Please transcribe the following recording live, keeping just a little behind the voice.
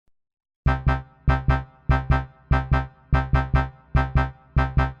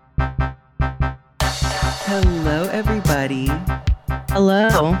Hello, everybody.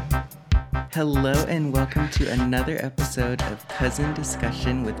 Hello. Hello, and welcome to another episode of Cousin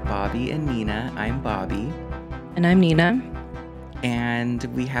Discussion with Bobby and Nina. I'm Bobby, And I'm Nina. and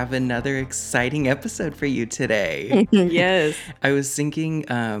we have another exciting episode for you today. Yes. I was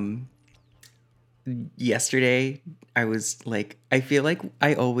thinking yesterday, I was like, I feel like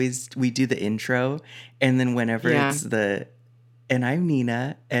we do the intro, and then whenever Yeah. and I'm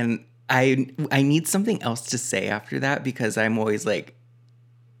Nina, and I need something else to say after that because I'm always like,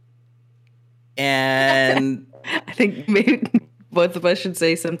 and I think maybe both of us should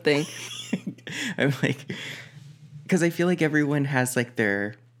say something. I'm like, because I feel like everyone has like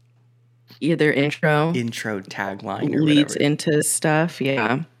their Either intro intro tagline or leads whatever. into stuff.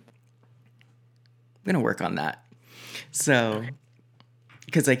 Yeah. I'm gonna work on that. So,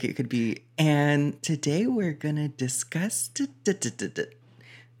 because like it could be, and today we're gonna discuss,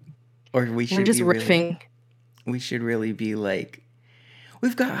 or We're just riffing. we should really be like,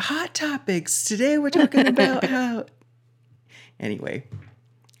 we've got hot topics today. We're talking about how. Anyway,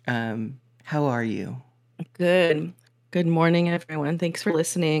 how are you? Good. Good morning, everyone. Thanks for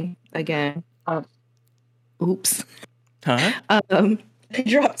listening again. Oops. Huh? I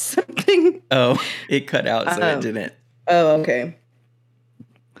dropped something. Oh, it cut out, so it didn't. Oh, okay.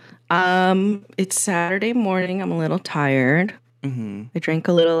 It's Saturday morning. I'm a little tired. Mm-hmm. I drank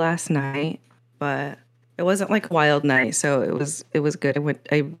a little last night, but it wasn't like a wild night, so it was good.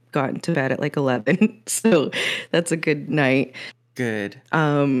 I got into bed at like 11, so that's a good night. Good.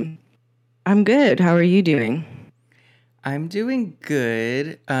 I'm good. How are you doing? I'm doing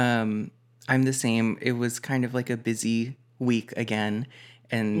good. I'm the same. It was kind of like a busy week again,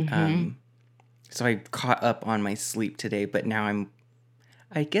 and so I caught up on my sleep today, but now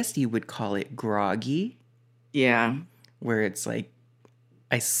I guess you would call it groggy, Yeah. where it's like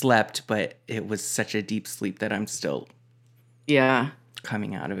I slept, but it was such a deep sleep that I'm still Yeah.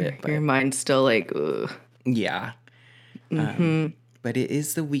 coming out of it. Your But mind's still like, ugh. yeah. But it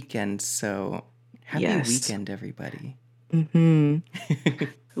is the weekend, so happy Yes. weekend, everybody.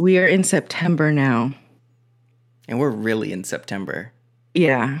 We are in September now. And we're really in September.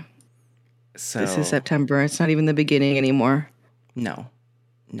 Yeah. So This is September. It's not even the beginning anymore. No.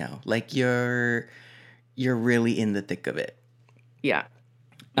 Like you're really in the thick of it. Yeah.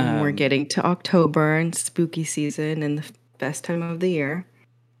 And we're getting to October and spooky season and the best time of the year.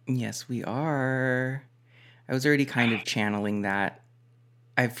 Yes, we are. I was already kind of channeling that.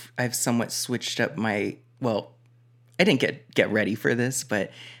 I've somewhat switched up my, well, I didn't get ready for this,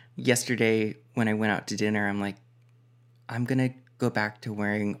 but yesterday when I went out to dinner, I'm like, I'm going to go back to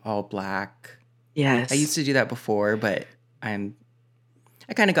wearing all black. Yes. I used to do that before, but I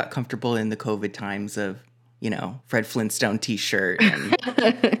kind of got comfortable in the COVID times of, Fred Flintstone t-shirt.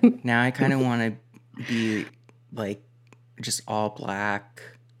 And now I kind of want to be like just all black.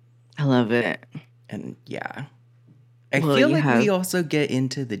 I love it. And yeah. I Well, feel you like have- we also get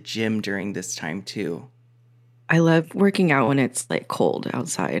into the gym during this time too. I love working out when it's like cold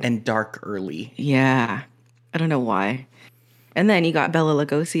outside. And dark early. Yeah. I don't know why. And then you got Bella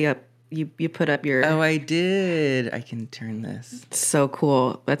Lugosi up. You put up your... Oh, I did. I can turn this. So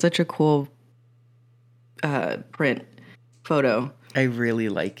cool. That's such a cool print photo. I really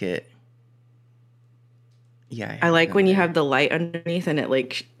like it. Yeah. I like when you have the light underneath and it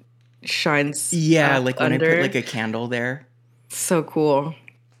like shines. Yeah, like when under. I put like a candle there. So cool.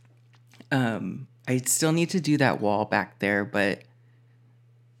 I still need to do that wall back there, but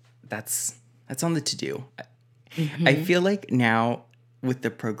that's on the to-do. I feel like now with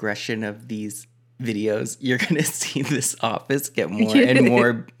the progression of these videos, you're going to see this office get more and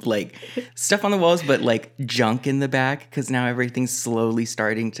more like stuff on the walls, but like junk in the back because now everything's slowly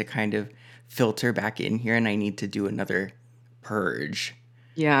starting to kind of filter back in here and I need to do another purge.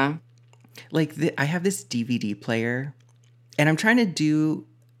 Yeah. Like I have this DVD player and I'm trying to do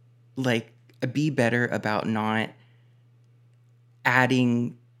like be better about not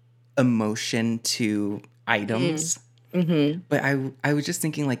adding emotion to items. But I was just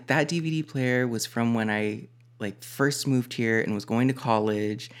thinking like that DVD player was from when I like first moved here and was going to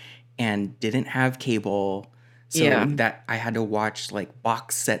college and didn't have cable. So that I had to watch like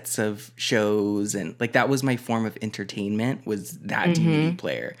box sets of shows and like that was my form of entertainment was that DVD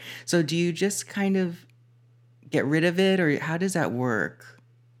player. So do you just kind of get rid of it or how does that work?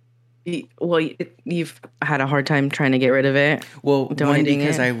 Well, you've had a hard time trying to get rid of it. Well, one,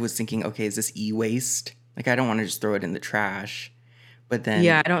 because it. I was thinking, okay, is this e-waste? Like, I don't want to just throw it in the trash. But then...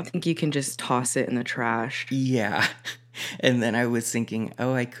 Yeah, I don't think you can just toss it in the trash. Yeah. And then I was thinking,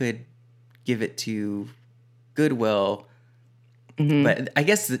 oh, I could give it to Goodwill Hmm. But I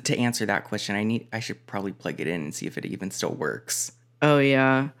guess to answer that question, I should probably plug it in and see if it even still works. Oh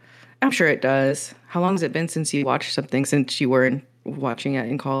yeah, I'm sure it does. How long has it been since you watched something since you were watching it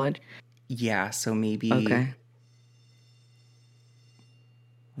in college? Yeah, so maybe Okay.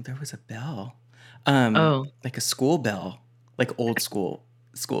 well, there was a bell. Oh, Like a school bell, like old school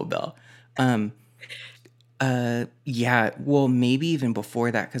bell. Um yeah, well maybe even before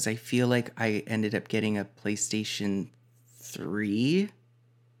that cuz I feel like I ended up getting a PlayStation 3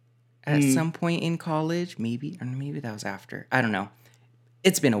 at mm, some point in college, maybe or maybe that was after. I don't know.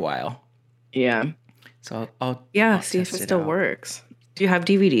 It's been a while. yeah. So I'll Yeah, I'll see if it test it still out. works. Do you have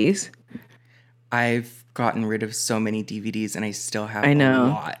DVDs? I've gotten rid of so many DVDs and I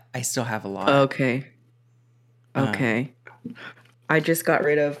know. I still have a lot. Okay. Um Okay. I just got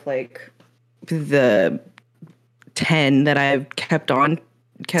rid of like the 10 that I've kept holding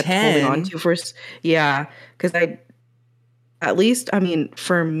on 10. to first. Yeah, cuz I at least I mean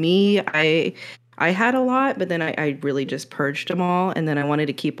for me I had a lot, but then I really just purged them all and then I wanted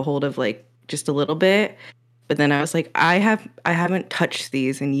to keep a hold of like just a little bit. But then I was like I haven't touched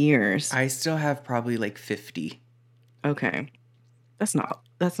these in years. I still have probably like 50. Okay. That's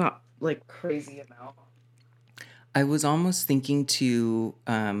not like crazy amount. I was almost thinking to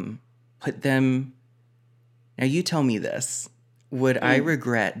put them. Now, you tell me this. Would I Mm.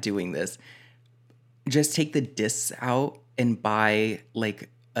 regret doing this? Just take the discs out and buy like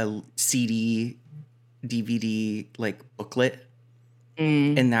a CD, DVD, like booklet.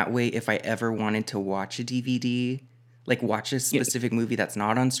 Mm. And that way, if I ever wanted to watch a DVD, like watch a Yeah. specific movie that's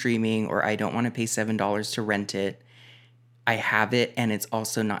not on streaming, or I don't want to pay $7 to rent it, I have it and it's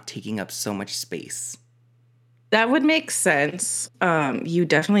also not taking up so much space. That would make sense. You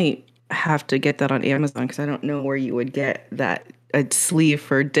definitely have to get that on Amazon because I don't know where you would get that a sleeve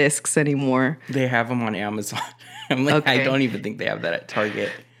for discs anymore. They have them on Amazon. I'm like, I Okay. don't even think they have that at Target.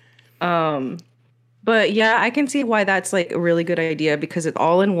 Um, but yeah, I can see why that's like a really good idea because it's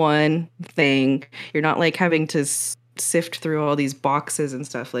all in one thing. You're not like having to sift through all these boxes and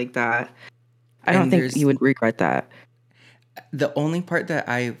stuff like that. I don't And think you there's would regret that. the only part that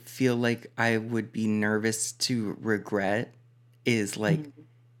I feel like I would be nervous to regret is like, Mhm.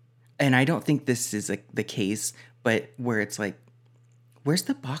 and I don't think this is like the case, but where it's like, where's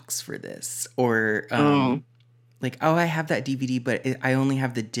the box for this? Or Oh, like, oh, I have that DVD, but I only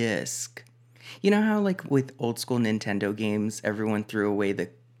have the disc. You know how like with old school Nintendo games, everyone threw away the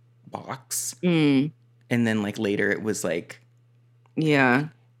box, mm, and then like later it was like yeah.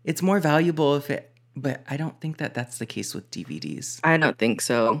 it's more valuable if it. But I don't think that that's the case with DVDs. I don't think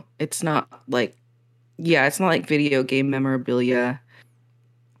so. It's not like, yeah, it's not like video game memorabilia.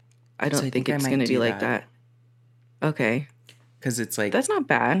 I So don't I think think I it's might gonna be do like that that. Okay. because it's like That's not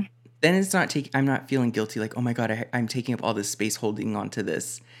bad. then it's not taking. I'm not feeling guilty like oh my god I'm taking up all this space holding on to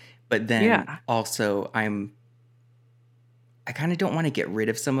this, but then Yeah. also I kind of don't want to get rid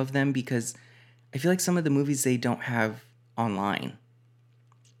of some of them because I feel like some of the movies they don't have online.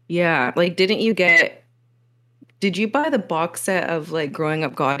 Yeah. Like, did you buy the box set of like Growing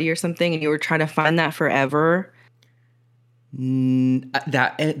Up Gotti or something and you were trying to find that forever?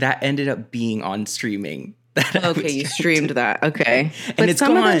 That ended up being on streaming that I Okay, was you trying to, streamed that. Okay. and But it's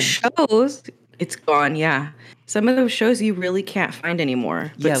some of those gone. shows, it's gone. Yeah. Some of those shows you really can't find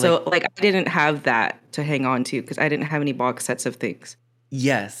anymore. Yeah, But like so, like, I didn't have that to hang on to because I didn't have any box sets of things.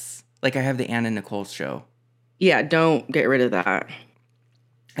 yes, like I have the Anna Nicole show, Yeah. Don't get rid of that.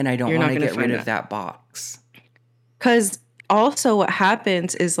 and I don't You're want not to going to get rid find of that. that box. Because also, what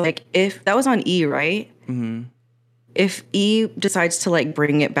happens is like, if that was on E, right? Hmm. If E decides to like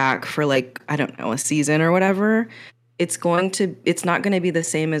bring it back for like, I don't know, a season or whatever, it's not going to be the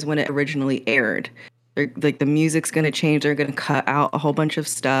same as when it originally aired. Like the music's going to change. They're going to cut out a whole bunch of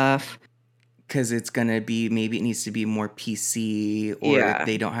stuff. Because it's gonna be maybe it needs to be more PC or Yeah.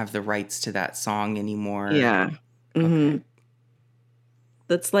 they don't have the rights to that song anymore. Yeah. Okay. Hmm.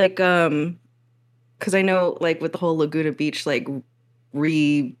 That's like, because I know like with the whole Laguna Beach,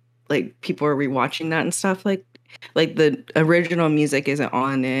 re, like people are rewatching that and stuff like the original music isn't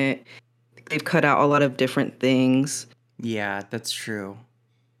on it. They've cut out a lot of different things. Yeah, that's true.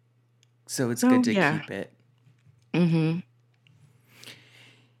 So it's good So to yeah. keep it. Hmm.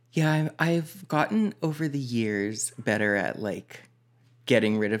 Yeah, I've gotten over the years better at like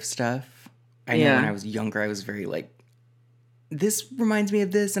getting rid of stuff. I know when I Yeah. was younger, I was very like, this reminds me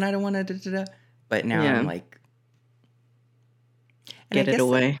of this and I don't want to da da da. But now I'm Yeah. like, and I Get it guess that,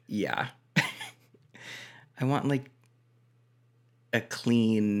 away. yeah, I want like a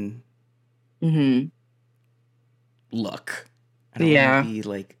clean Hmm. look. I don't want to Yeah. be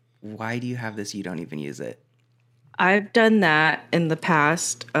like, why do you have this? You don't even use it. I've done that in the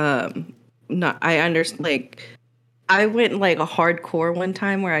past. Not I understand. Like, I went like a hardcore one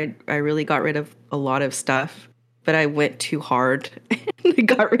time where I really got rid of a lot of stuff, but I went too hard and I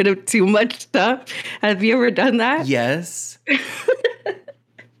got rid of too much stuff. Have you ever done that? Yes.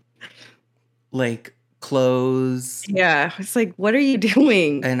 Like clothes. Yeah, it's like, what are you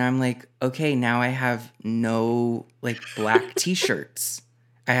doing? And I'm like, okay, now I have no like black t-shirts.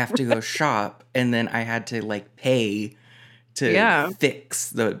 I have to go shop, and then I had to like pay to fix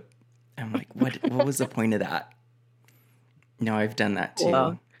the. I'm like, what was the point of that? No, I've done that too.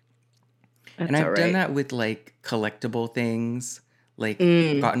 Well, and I've done that with like collectible things, like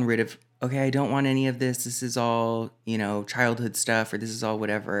gotten rid of, okay, I don't want any of this. This is all, childhood stuff, or this is all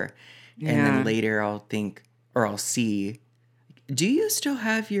whatever. Yeah. And then later I'll think, or I'll see, do you still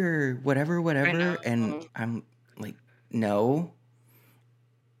have your whatever? And I'm like, no.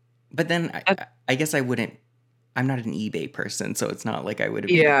 But then I guess I wouldn't, I'm not an eBay person, so it's not like I would have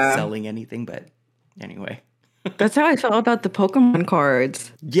been selling anything, but anyway. That's how I felt about the Pokemon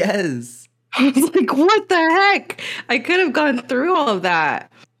cards. Yes. I was like, what the heck? I could have gone through all of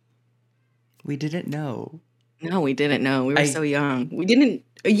that. We didn't know. No, we didn't know. We were so young. We didn't.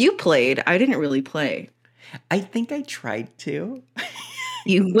 You played. I didn't really play. I think I tried to.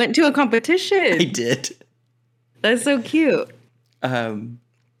 You went to a competition. I did. That's so cute.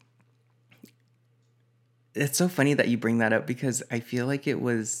 It's so funny that you bring that up, because I feel like it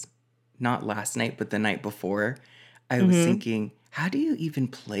was not last night, but the night before. I was thinking, how do you even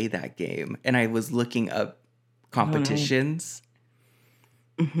play that game? And I was looking up competitions.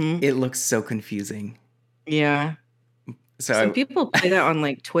 It looks so confusing. Yeah. So some people play that on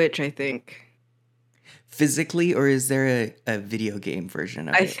like Twitch, I think. Physically, or is there a video game version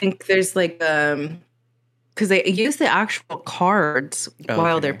of it? I think there's like because they use the actual cards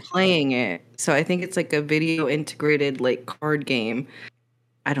while they're playing it. So I think it's like a video integrated like card game.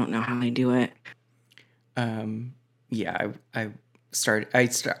 I don't know how they do it. Yeah, I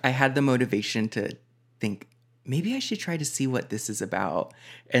had the motivation to think, maybe I should try to see what this is about.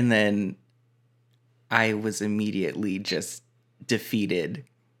 And then I was immediately just defeated,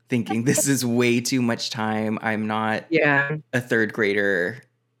 thinking this is way too much time. I'm not a third grader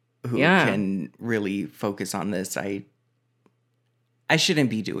who can really focus on this. I shouldn't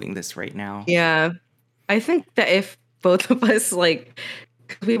be doing this right now. Yeah. I think that if both of us, like,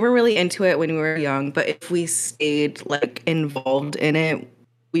 we were really into it when we were young, but if we stayed like involved in it,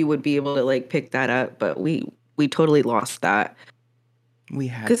 we would be able to like pick that up. But we totally lost that. We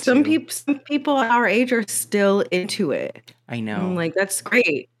had because some people our age are still into it. I know. I'm like, that's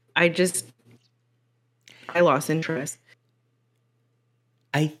great. I lost interest.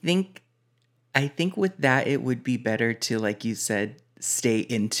 I think with that, it would be better to, like you said, stay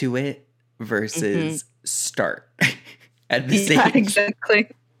into it versus start at this age. Exactly.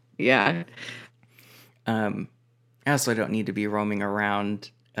 Yeah. I also don't need to be roaming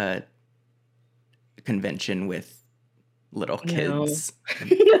around a convention with little kids.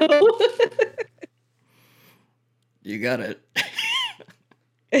 No. You got it.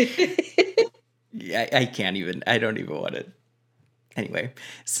 Yeah, I can't even. I don't even want it. Anyway,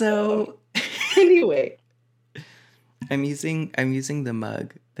 so anyway, I'm using the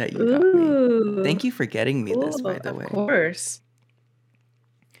mug that you got me. Thank you for getting me this, by the way. Of course.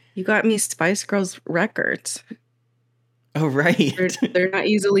 You got me Spice Girls records. Oh, right. They're not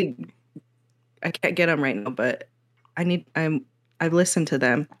easily. I can't get them right now, but I've listened to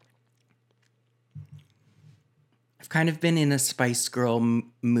them. I've kind of been in a Spice Girl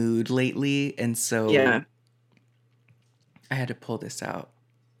mood lately, and so I had to pull this out.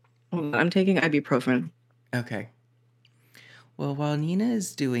 I'm taking ibuprofen. Okay. Well, while Nina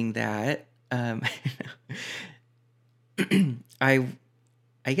is doing that, I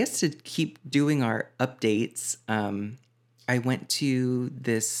guess to keep doing our updates, I went to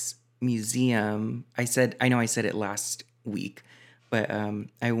this museum. I know I said it last week, but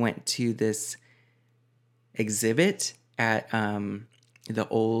I went to this exhibit at the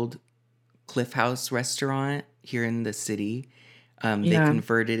old Cliff House restaurant here in the city. They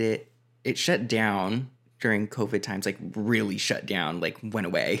converted it. It shut down during COVID times, like really shut down, like went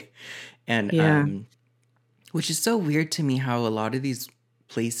away. And which is so weird to me, how a lot of these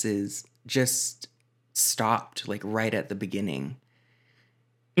places just stopped like right at the beginning.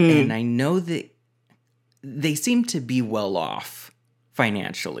 And I know that they seem to be well off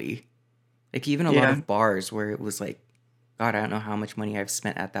financially. Like even a lot of bars where it was like, God, I don't know how much money I've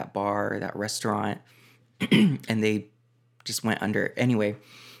spent at that bar or that restaurant. And they just went under. Anyway,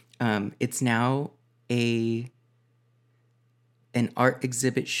 it's now an art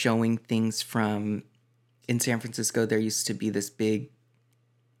exhibit showing things from in San Francisco, there used to be this big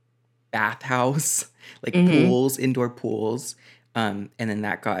bathhouse, like Mm-hmm. pools, indoor pools. And then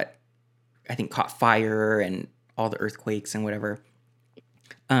that got, I think, caught fire and all the earthquakes and whatever.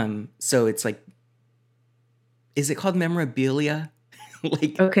 So it's like, is it called memorabilia?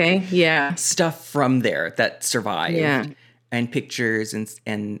 Like Okay. Yeah. stuff from there that survived Yeah. and pictures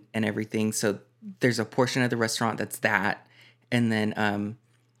and everything. So there's a portion of the restaurant that's that. And then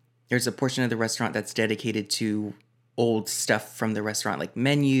there's a portion of the restaurant that's dedicated to old stuff from the restaurant, like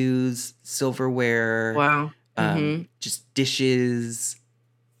menus, silverware, Wow. Mm-hmm. just dishes,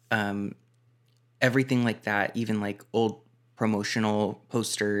 everything like that, even like old promotional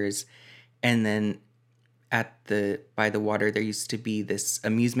posters. And then by the water, there used to be this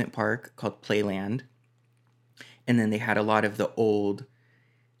amusement park called Playland. And then they had a lot of the old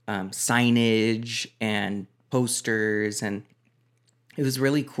signage and posters, and it was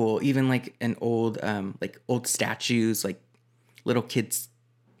really cool. Even like an old old statues, like little kids.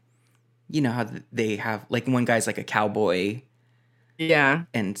 You know how they have, like, one guy's like a cowboy, Yeah.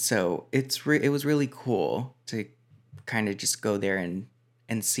 and so it was really cool to kind of just go there and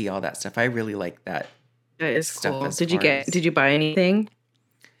see all that stuff. I really like that That is stuff. cool. As Did you far as, did you buy anything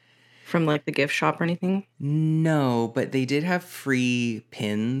from like the gift shop or anything? no, but they did have free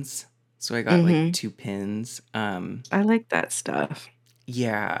pins, so I got like Mm-hmm. 2 pins. I like that stuff.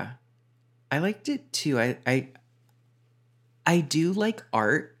 Yeah, I liked it too. I do like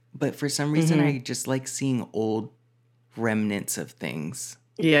art, but for some reason Mm-hmm. I just like seeing old remnants of things.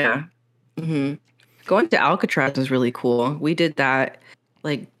 Yeah. Mm-hmm. Going to Alcatraz was really cool. We did that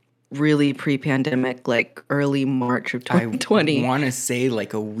like really pre-pandemic, like early March of I 2020. want to say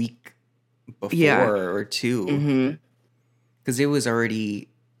like a week Yeah. before or two, Mm-hmm. because I was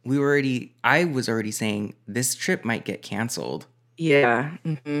already saying this trip might get canceled. Yeah.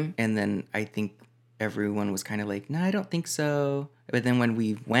 Mm-hmm. And then I think everyone was kind of like, no, I don't think so. But then when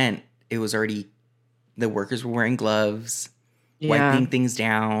we went, it was already, the workers were wearing gloves, Yeah. wiping things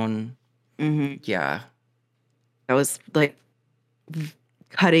down. Mm-hmm. Yeah. That was like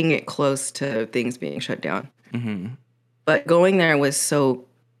cutting it close to things being shut down. Hmm. But going there was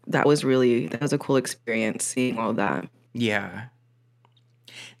that was a cool experience seeing all that. Yeah.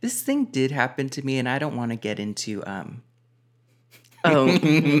 This thing did happen to me, and I don't want to get into Oh,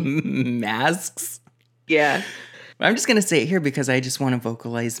 mhm. masks. Yeah. I'm just gonna say it here because I just want to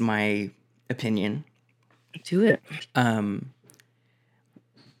vocalize my opinion. Do it.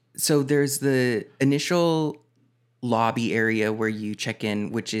 So there's the initial lobby area where you check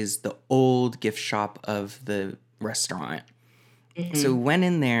in, which is the old gift shop of the restaurant. So Mhm. went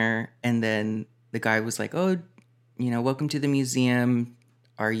in there, and then the guy was like, "Oh, welcome to the museum.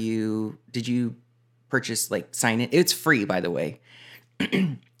 Did you purchase, like, sign it? It's free, by the way."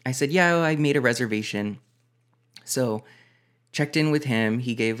 I said, "Yeah, I made a reservation." So checked in with him.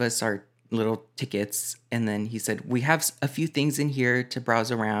 He gave us our little tickets, and then he said, "We have a few things in here to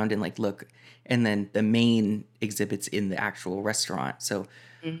browse around and, like, look." And then the main exhibit's in the actual restaurant. So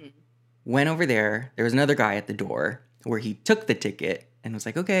Mhm. went over there. There was another guy at the door where he took the ticket and was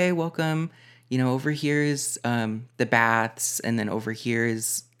like, "Okay, welcome. Over here is the baths, and then over here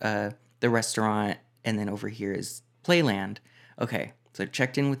is the restaurant, and then over here is Playland." Okay, so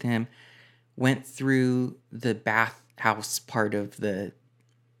checked in with him, went through the bathhouse part of the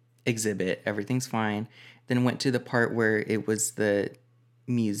exhibit. Everything's fine. Then went to the part where it was the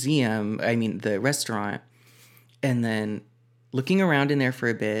the restaurant, and then looking around in there for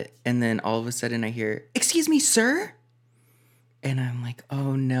a bit, and then all of a sudden I hear, "Excuse me, sir?" And I'm like,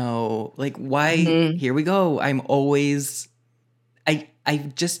 "Oh no. Like, why? Mhm. Here we go." I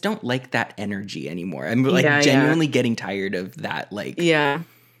just don't like that energy anymore. I'm like Yeah, yeah. genuinely getting tired of that, like, Yeah.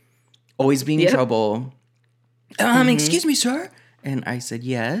 always being in Yep. trouble. Mhm. Excuse me, sir?" And I said,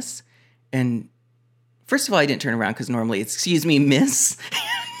 "Yes." And first of all, I didn't turn around because normally it's, "Excuse me, miss."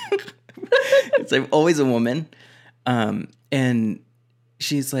 It's like always a woman. And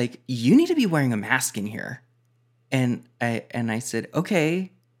she's like, "You need to be wearing a mask in here." And I said,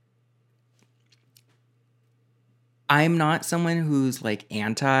 "Okay." I'm not someone who's like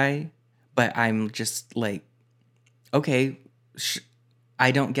anti, but I'm just like, okay,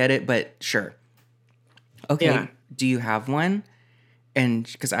 I don't get it, but sure. Okay, Yeah. do you have one? And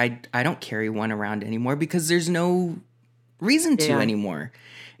because I don't carry one around anymore because there's no reason to Yeah. anymore.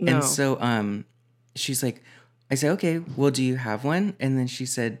 And No. so she's like, I said, "Okay, well, do you have one?" And then she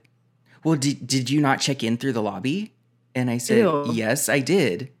said, "Well, did you not check in through the lobby?" And I said, Ew. "Yes, I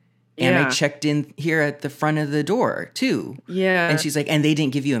did. And I Yeah. checked in here at the front of the door too." And Yeah. she's like, "And they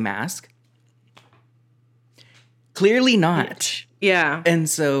didn't give you a mask?" Clearly not. Yeah. And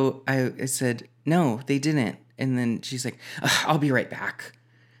so I said, no, they didn't. And then she's like, "Ugh, I'll be right back."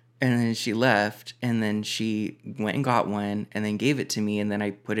 And then she left, and then she went and got one and then gave it to me. And then I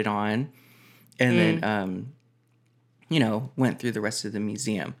put it on and then, went through the rest of the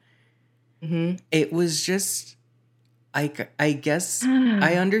museum. It was just, I guess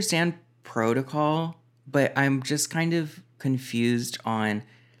I understand protocol, but I'm just kind of confused on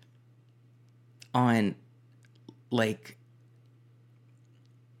like,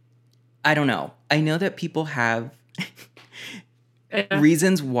 I don't know. I know that people have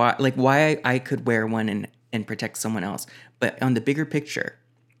reasons why I could wear one and protect someone else. But on the bigger picture,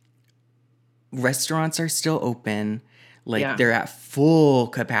 restaurants are still open. Like, they're at full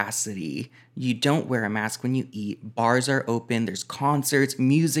capacity. You don't wear a mask when you eat. Bars are open. There's concerts,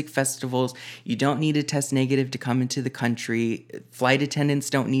 music festivals. You don't need to test negative to come into the country. Flight attendants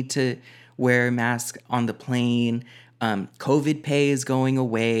don't need to wear a mask on the plane. COVID pay is going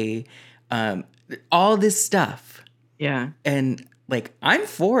away. All this stuff. Yeah. And like, I'm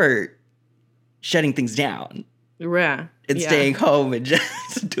for shutting things down. Yeah. And staying home and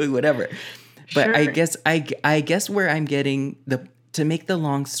just doing whatever. But sure. I guess where I'm getting to make the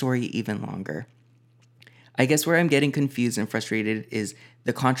long story even longer, I guess where I'm getting confused and frustrated is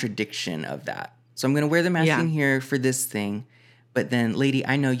the contradiction of that. So I'm going to wear the mask in here for this thing. But then, lady,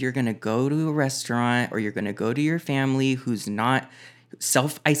 I know you're going to go to a restaurant or you're going to go to your family who's not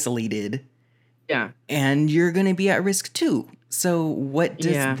self-isolated. Yeah. And you're going to be at risk too. So what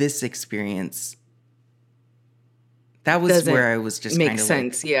does this experience? That was Doesn't where I was just kind of makes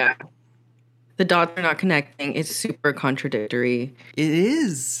sense. Yeah. The dots are not connecting. It's super contradictory. It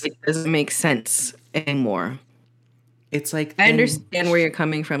is. It doesn't make sense anymore. It's like, I understand where you're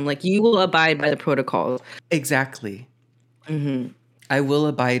coming from. Like, you will abide by the protocol. Exactly. I will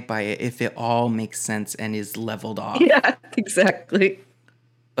abide by it if it all makes sense and is leveled off. Yeah, exactly.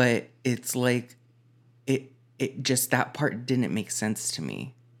 But it's like, it just, that part didn't make sense to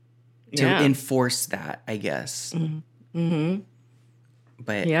me. To enforce that, I guess.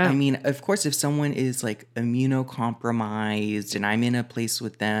 But I mean, of course, if someone is like immunocompromised and I'm in a place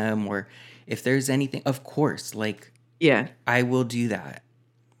with them, or if there's anything, of course, like, I will do that.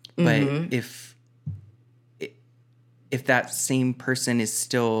 But if that same person is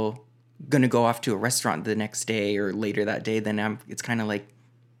still gonna go off to a restaurant the next day or later that day, then it's kind of like,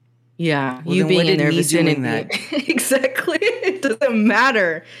 well, you being in their vicinity, that exactly, it doesn't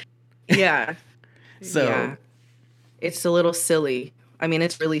matter. So it's a little silly. I mean,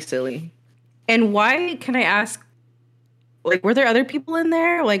 it's really silly. And why, can I ask, like, were there other people in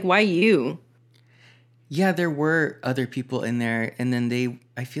there? Like, why you? Yeah, there were other people in there. And then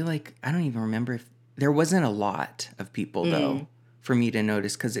I feel like, I don't even remember if there wasn't a lot of people though for me to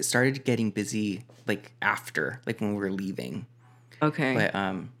notice, because it started getting busy like after, like when we were leaving. Okay. But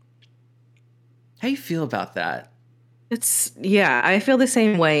how you feel about that? I feel the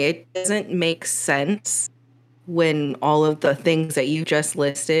same way. It doesn't make sense when all of the things that you just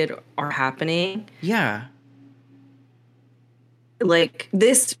listed are happening. Yeah. Like,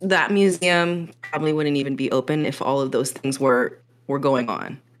 that museum probably wouldn't even be open if all of those things were going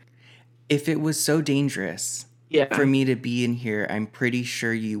on. If it was so dangerous for me to be in here, I'm pretty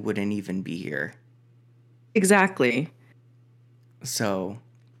sure you wouldn't even be here. Exactly. So,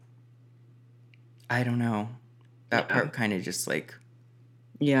 I don't know. That part kind of just like...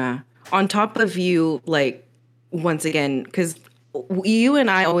 Yeah. On top of you, like, once again, because you and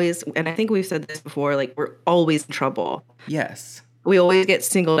I always, and I think we've said this before, like, we're always in trouble. Yes. We always get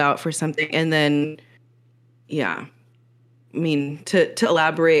singled out for something. And then, I mean, to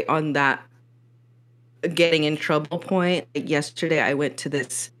elaborate on that getting in trouble point, like, yesterday I went to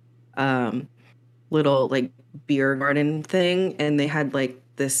this little, like, beer garden thing, and they had, like,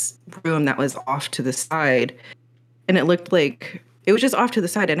 this room that was off to the side, and it looked like it was just off to the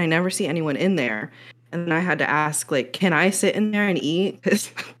side, and I never see anyone in there. And then I had to ask, like, can I sit in there and eat? Because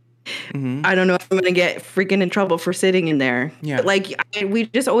I don't know if I'm going to get freaking in trouble for sitting in there. Yeah. But, like, we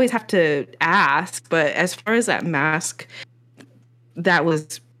just always have to ask. But as far as that mask, that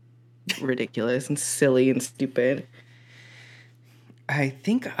was ridiculous and silly and stupid. I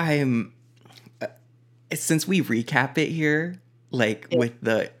think I'm... since we recap it here, like, with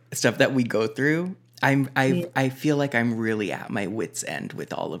the stuff that we go through, I feel like I'm really at my wit's end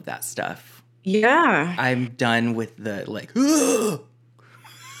with all of that stuff. Yeah. I'm done with the, like, ugh!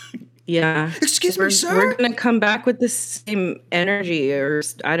 Yeah. Excuse me, sir? We're going to come back with the same energy, or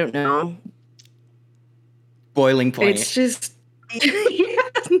I don't know. Boiling point. It's just...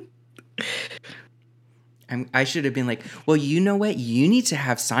 I should have been like, well, you know what? You need to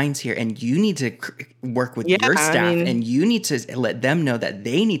have signs here, and you need to work with Yeah, your I staff, mean, and you need to let them know that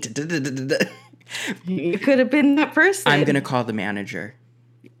they need to. you could have been that person. I'm gonna call the manager.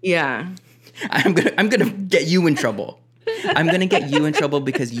 Yeah. I'm gonna get you in trouble. I'm gonna get you in trouble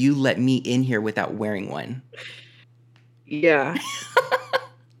because you let me in here without wearing one. Yeah.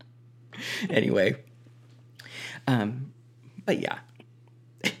 Anyway, but yeah,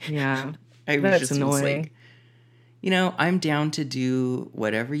 Yeah. I That's just was annoying. like, I'm down to do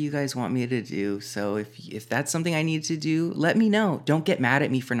whatever you guys want me to do. So if that's something I need to do, let me know. Don't get mad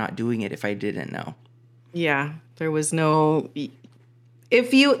at me for not doing it if I didn't know. Yeah. There was no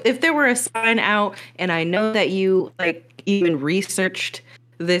if there were a sign out and I know that you like even researched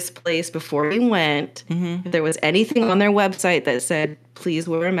this place before we went, if there was anything on their website that said please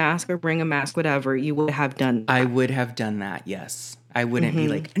wear a mask or bring a mask, whatever, you would have done that. I would have done that, yes. I wouldn't be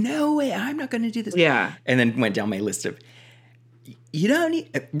like, no way, I'm not going to do this. Yeah. And then went down my list of, you don't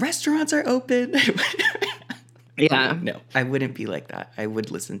need, restaurants are open. Yeah. No, I wouldn't be like that. I would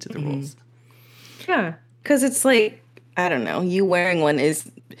listen to the rules. Yeah. Because it's like, I don't know, you wearing one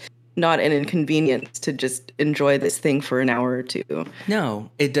is not an inconvenience to just enjoy this thing for an hour or two. No,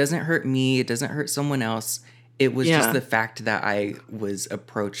 it doesn't hurt me. It doesn't hurt someone else. It was just the fact that I was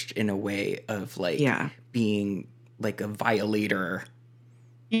approached in a way of like being like a violator.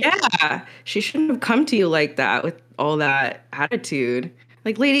 Yeah. She shouldn't have come to you like that with all that attitude.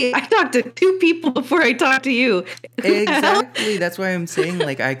 Like, lady, I talked to 2 people before I talked to you. Exactly. That's why I'm saying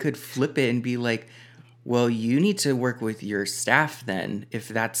like I could flip it and be like, well, you need to work with your staff then if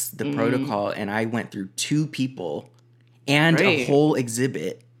that's the protocol. And I went through 2 people and a whole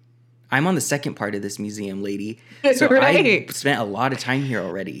exhibit. I'm on the second part of this museum, lady. So I spent a lot of time here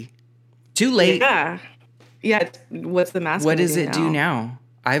already. Too late. Yeah. Yeah. What's the mask? What does it do now?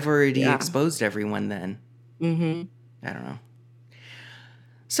 I've already exposed everyone then. Mm-hmm. I don't know.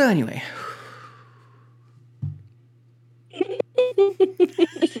 So anyway.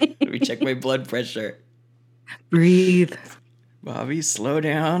 Let me check my blood pressure. Breathe. Bobby, slow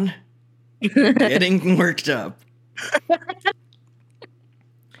down. Getting worked up.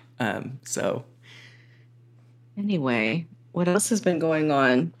 So. Anyway, what else has been going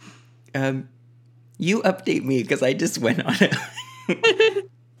on? You update me because I just went on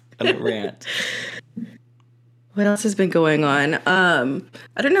a rant. What else has been going on? I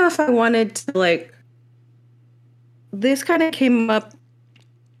don't know if I wanted to like. This kind of came up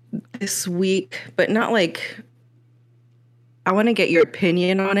this week, but not like. I want to get your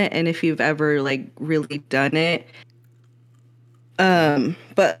opinion on it and if you've ever like really done it.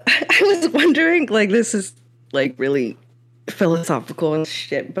 But I was wondering, like, this is like really philosophical and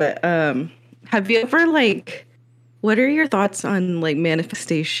shit, but have you ever like, what are your thoughts on like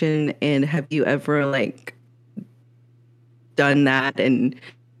manifestation, and have you ever like done that, and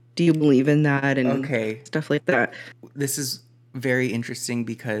do you believe in that and stuff like that? This is very interesting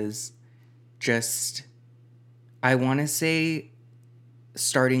because just I want to say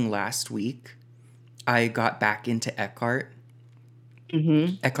starting last week I got back into Eckhart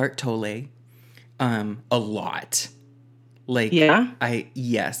Tolle a lot. Like I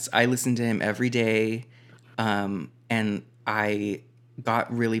listen to him every day, and I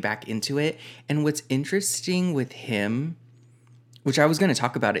got really back into it. And what's interesting with him, which I was going to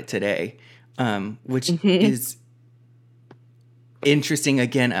talk about it today, which is interesting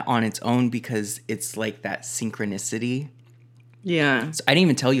again on its own because it's like that synchronicity. Yeah. So I didn't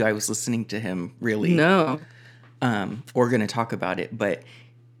even tell you I was listening to him really. No. Or going to talk about it, but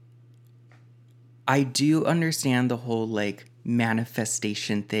I do understand the whole like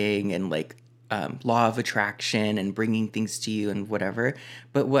manifestation thing and like law of attraction and bringing things to you and whatever.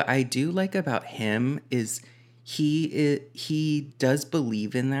 But what I do like about him is he does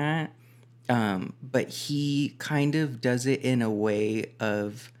believe in that, but he kind of does it in a way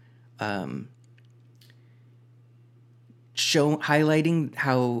of highlighting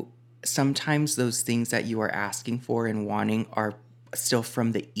how sometimes those things that you are asking for and wanting are still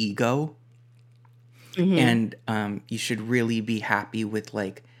from the ego. And you should really be happy with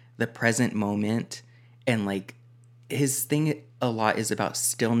like the present moment. And like his thing a lot is about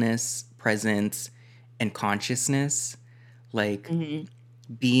stillness, presence, and consciousness. Like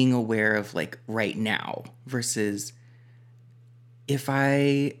being aware of like right now versus if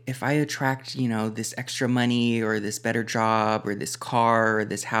I attract, this extra money or this better job or this car or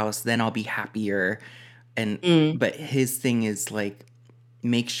this house, then I'll be happier. And but his thing is like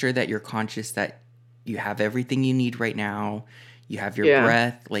make sure that you're conscious that you have everything you need right now. You have your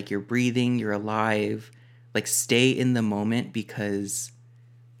breath, like you're breathing, you're alive. Like stay in the moment because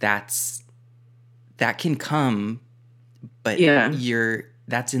that's that can come, but Yeah.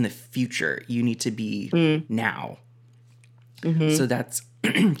 that's in the future. You need to be now. Mm-hmm. So that's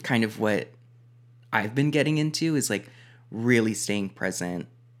kind of what I've been getting into, is like really staying present.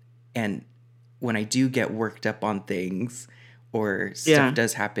 And when I do get worked up on things or stuff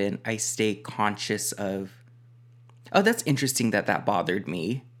does happen, I stay conscious of, oh, that's interesting that bothered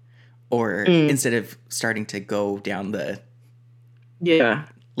me. Or instead of starting to go down the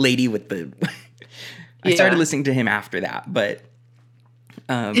lady with the... I started listening to him after that, but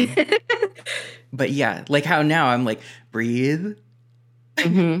but yeah, like how now I'm like, breathe.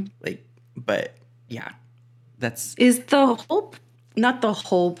 Like, but yeah, that's... Is the whole, not the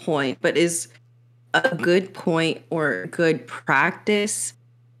whole point, but is a good point or good practice,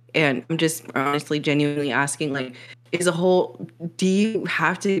 and I'm just honestly genuinely asking, like, do you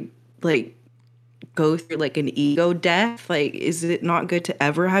have to like go through like an ego death? Like, is it not good to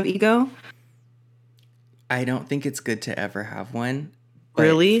ever have ego? I don't think it's good to ever have one.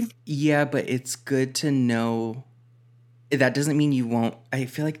 Really? Yeah, but it's good to know. That doesn't mean you won't. I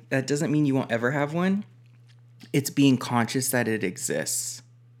feel like that doesn't mean you won't ever have one. It's being conscious that it exists.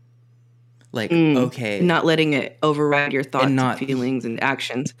 Like, okay. Not letting it override your thoughts and feelings and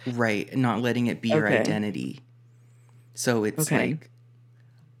actions. Right. Not letting it be your identity. So it's like,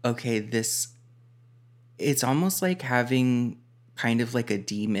 okay, it's almost like having kind of like a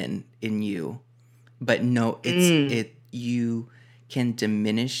demon in you. But no, you can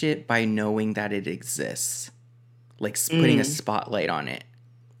diminish it by knowing that it exists. Like putting a spotlight on it.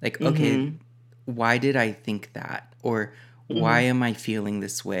 Like, okay, why did I think that? Or why am I feeling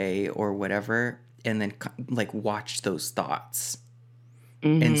this way? Or whatever. And then like watch those thoughts.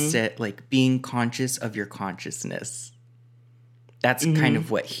 Instead, like being conscious of your consciousness. That's kind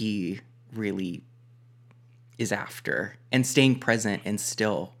of what he really is after. And staying present and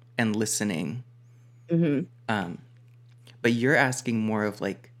still and listening. But you're asking more of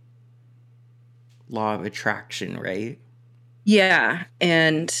like law of attraction, right? Yeah.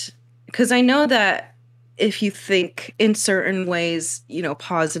 And because I know that if you think in certain ways,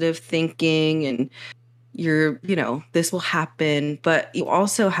 positive thinking and this will happen, but you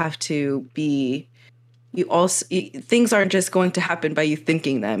also have to be, things aren't just going to happen by you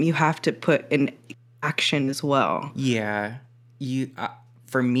thinking them. You have to put in action as well. Yeah.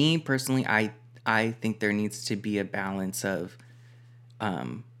 For me personally, I think there needs to be a balance of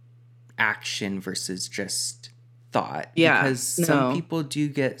action versus just thought. Yeah. Because some people do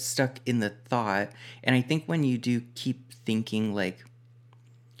get stuck in the thought. And I think when you do keep thinking like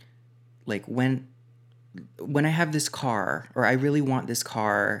when I have this car, or I really want this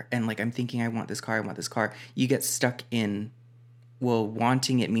car, and like I'm thinking I want this car, you get stuck in, well,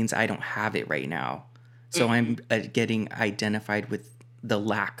 wanting it means I don't have it right now. So I'm getting identified with the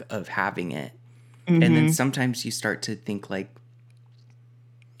lack of having it. And then sometimes you start to think like,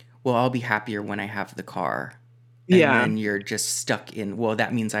 well, I'll be happier when I have the car. And then you're just stuck in, well,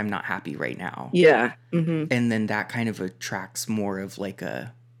 that means I'm not happy right now. Yeah. And then that kind of attracts more of like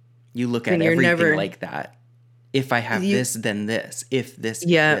you look at everything like that. If I have this, then this. If this,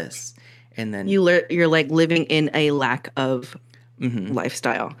 this. And then you're like living in a lack of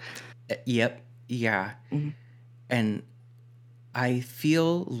lifestyle. Yep. Yeah. And I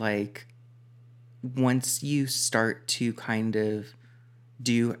feel like once you start to kind of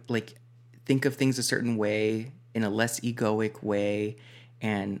think of things a certain way, in a less egoic way,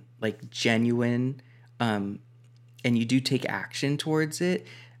 and like genuine, and you do take action towards it,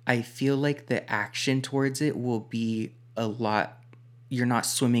 I feel like the action towards it will be a lot, you're not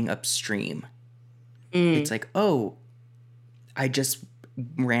swimming upstream. It's like, oh, I just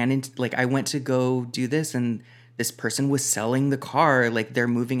ran into, like, I went to go do this, and this person was selling the car, like they're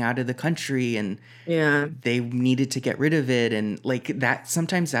moving out of the country, and they needed to get rid of it, and like that,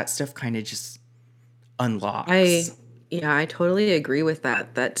 sometimes that stuff kind of just unlocks. I totally agree with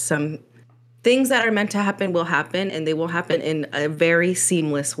that some things that are meant to happen will happen, and they will happen in a very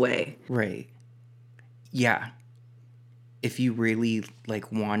seamless way. Right. Yeah. If you really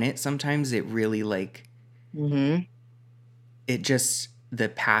like want it, sometimes it really like it just, the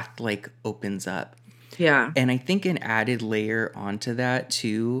path like opens up. Yeah. And I think an added layer onto that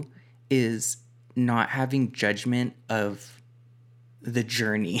too is not having judgment of the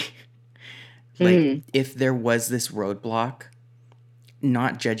journey. Like if there was this roadblock,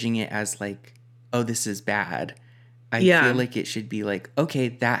 not judging it as like, oh, this is bad. I feel like it should be like, okay,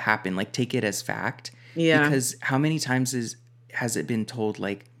 that happened. Like take it as fact. Yeah. Because how many times has it been told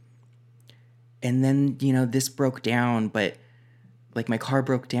like, and then, this broke down, but like my car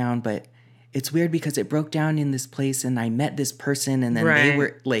broke down, but it's weird because it broke down in this place and I met this person, and then they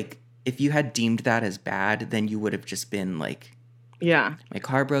were like, if you had deemed that as bad, then you would have just been like, Yeah. my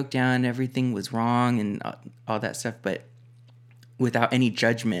car broke down, everything was wrong, and all that stuff. But without any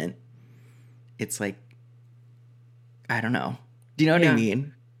judgment, it's like, I don't know. Do you know what I Yeah.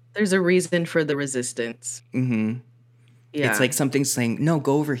 mean? There's a reason for the resistance. Mm-hmm. Yeah. It's like something saying, no,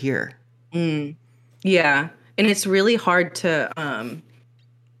 go over here. Yeah. And it's really hard to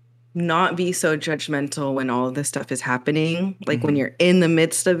not be so judgmental when all of this stuff is happening. Like when you're in the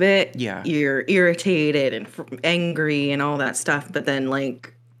midst of it, Yeah. you're irritated and angry and all that stuff. But then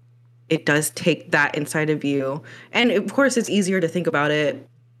like it does take that inside of you. And of course, it's easier to think about it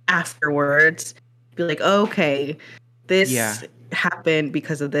afterwards. Be like, oh, okay, this happened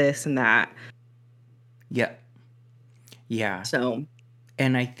because of this and that. Yeah. Yeah. So,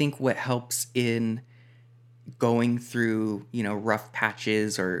 and I think what helps in going through, rough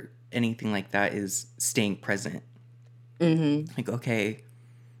patches or anything like that is staying present. Like, okay,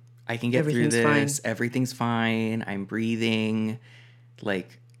 I can get through this. Fine. Everything's fine. I'm breathing.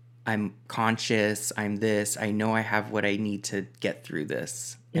 Like, I'm conscious. I'm this. I know I have what I need to get through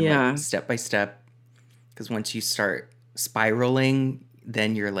this. And like step by step, because once you start spiraling,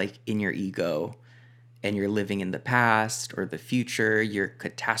 then you're like in your ego and you're living in the past or the future. You're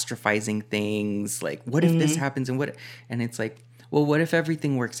catastrophizing things. Like, what if this happens and it's like, well, what if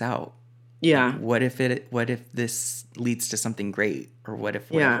everything works out? Yeah. Like, what if this leads to something great, or what if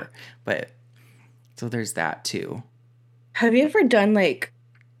whatever? Yeah. But so there's that too. Have you ever done like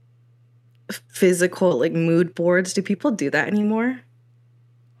physical like mood boards? Do people do that anymore?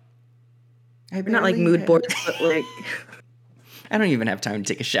 Not like mood boards, but like I don't even have time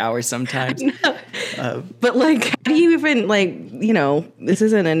to take a shower sometimes. But like, how do you even like, this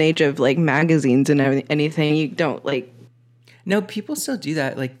isn't an age of like magazines and anything. You don't like. No, people still do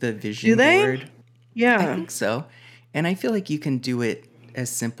that, like the vision board. Yeah. I think so. And I feel like you can do it as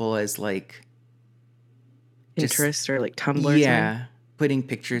simple as like Pinterest or like Tumblr. Yeah. Putting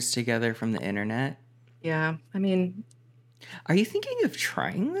pictures together from the internet. Yeah. I mean, are you thinking of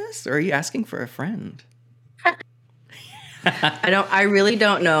trying this, or are you asking for a friend? I really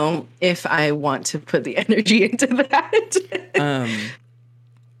don't know if I want to put the energy into that.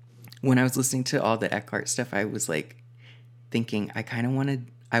 When I was listening to all the Eckhart stuff, I was like thinking I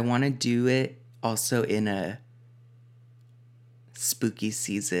want to do it also in a spooky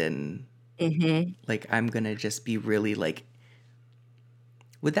season. Like, I'm going to just be really like,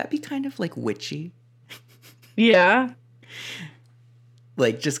 would that be kind of like witchy? Yeah.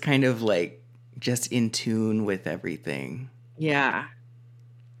 Like, just kind of like, just in tune with everything. Yeah.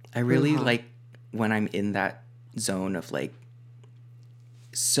 I really like when I'm in that zone of like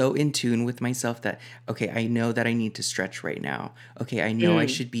so in tune with myself that, okay, I know that I need to stretch right now. Okay, I know I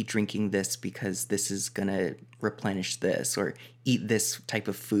should be drinking this because this is going to replenish this, or eat this type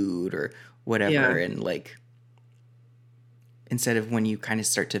of food or whatever. Yeah. And like, instead of when you kind of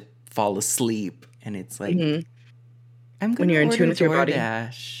start to fall asleep and it's like, I'm going to order in tune with your body.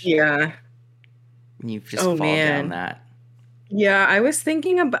 Yeah. And you just fall down that. Yeah, I was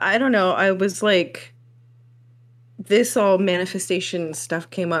thinking about, I don't know, I was like, this all manifestation stuff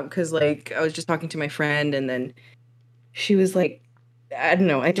came up because like I was just talking to my friend and then she was like, I don't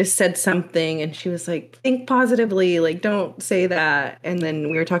know, I just said something and she was like, think positively, like don't say that. And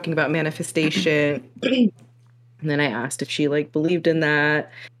then we were talking about manifestation and then I asked if she like believed in that.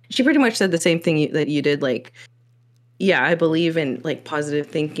 She pretty much said the same thing that you did, like, yeah, I believe in like positive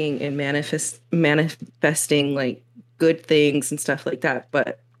thinking and manifesting like good things and stuff like that,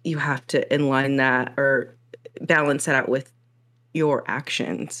 but you have to inline that or balance that out with your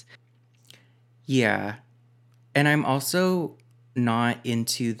actions. Yeah. And I'm also not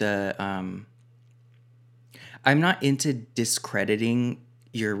into I'm not into discrediting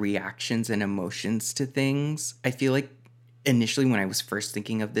your reactions and emotions to things. I feel like initially when I was first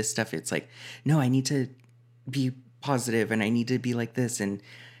thinking of this stuff, it's like, no, I need to be positive and I need to be like this. And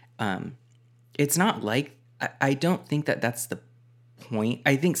it's not like, I don't think that that's the point.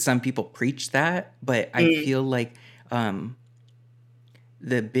 I think some people preach that, but I feel like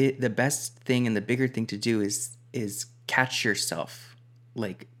the best thing and the bigger thing to do is catch yourself,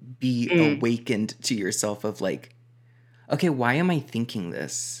 like be awakened to yourself of like, okay, why am I thinking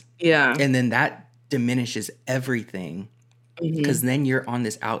this? Yeah. And then that diminishes everything, because then you're on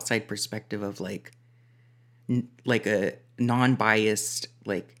this outside perspective of like a non-biased,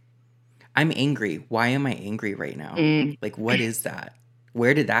 like, I'm angry. Why am I angry right now? Like, what is that?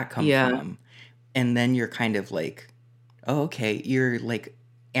 Where did that come from? And then you're kind of like, oh, okay. You're like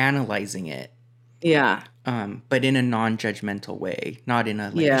analyzing it. Yeah. But in a non-judgmental way, not in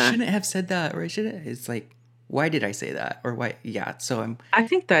a like, I shouldn't have said that, or I shouldn't. It's like, Why did I say that? Or why? Yeah. So I'm, I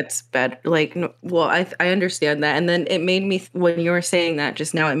think that's better. Like, well, I understand that, and then it made me when you were saying that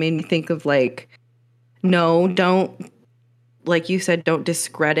just now, it made me think of like, no, don't, like you said, don't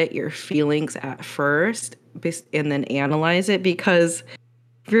discredit your feelings at first, and then analyze it, because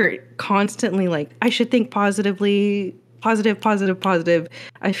if you're constantly like, I should think positively, positive, positive, positive,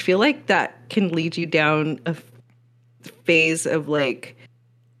 I feel like that can lead you down a phase of like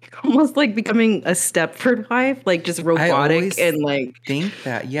almost like becoming a Stepford wife, like just I robotic always and like, think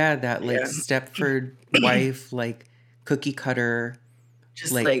that, yeah, that like yeah, Stepford wife, like cookie cutter,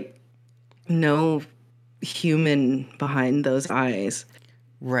 just like, like no human behind those eyes.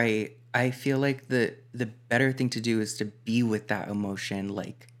 right. I feel like the better thing to do is to be with that emotion.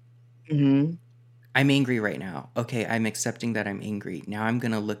 Like, Hmm. I'm angry right now. Okay, I'm accepting that I'm angry. Now I'm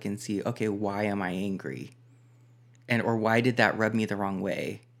gonna look and see, okay, why am I angry? And or why did that rub me the wrong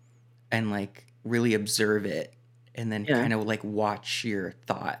way? And like really observe it and then Yeah. kind of like watch your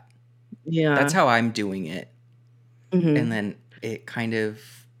thought. That's Yeah. how I'm doing it. And Hmm. then it kind of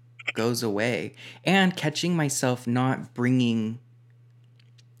goes away. And catching myself not bringing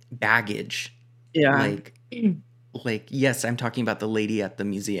baggage. Yeah. Like yes, I'm talking about the lady at the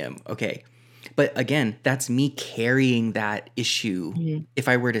museum. Okay. But again, that's me carrying that issue. Mhm. If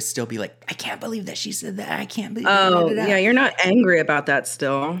I were to still be like, I can't believe that she said that. I can't believe that. Da, Oh, da, da. yeah, you're not angry about that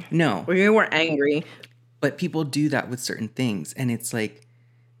still. No, Or you weren't angry. but people do that with certain things. And it's like,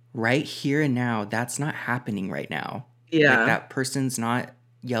 right here and now, that's not happening right now. Like Yeah. that person's not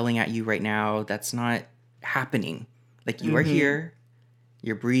yelling at you right now. That's not happening. Like you are Hmm. here,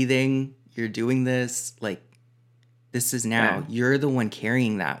 you're breathing, you're doing this. Like this is Yeah. now. You're the one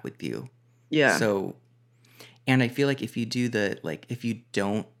carrying that with you. Yeah. So, and I feel like if you do like if you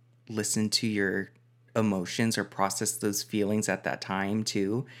don't listen to your emotions or process those feelings at that time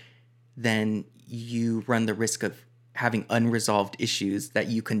too, then you run the risk of having unresolved issues that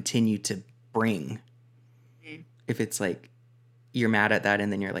you continue to bring. Mhm. If it's like you're mad at that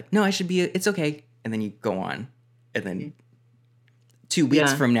and then you're like, no, I should be, it's okay. And then you go on. And then 2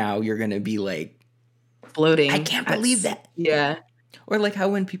 weeks Yeah. from now, you're going to be like, I Floating. can't believe that. Yeah. Or like how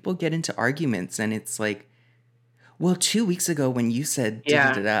when people get into arguments and it's like, well, 2 weeks ago when you said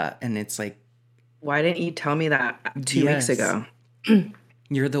da da da Yeah. da, and it's like, Why didn't you tell me that 2 weeks yes, ago?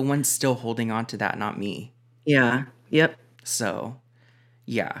 you're the one still holding on to that, not me. Yeah. Yep. So,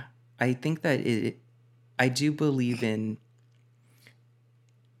 yeah, I think that I do believe in,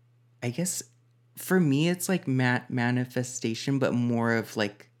 I guess for me, it's like manifestation, but more of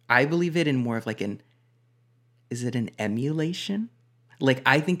like, I believe it in more of like is it an emulation? Like,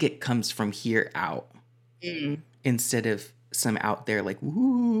 I think it comes from here out Mm. instead of some out there like,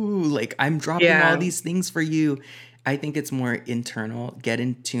 woo, like I'm dropping all Yeah. these things for you. I think it's more internal. Get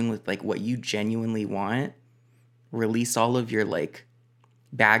in tune with like what you genuinely want, release all of your like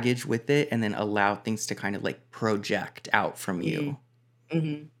baggage with it, and then allow things to kind of like project out from you.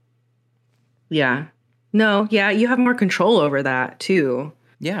 Mm-hmm. Yeah. No, yeah, you have more control over that too.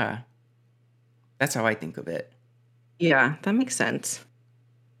 Yeah. That's how I think of it. Yeah, that makes sense.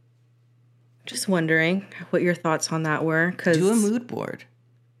 Just wondering what your thoughts on that were, Do a because mood board.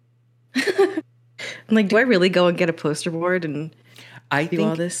 I'm like, do I really go and get a poster board and I do all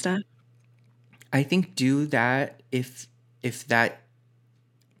think this stuff? I think do that if that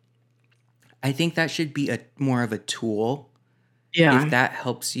I think that should be a more of a tool. If Yeah. that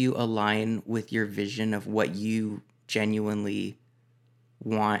helps you align with your vision of what you genuinely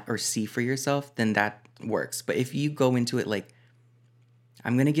want or see for yourself, then that works. But if you go into it like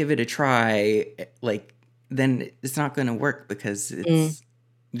I'm going to give it a try, like then it's not going to work because Mm. it's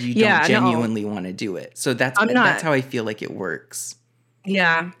you don't Yeah, no, genuinely want to do it. So I'm that's not. how I feel like it works.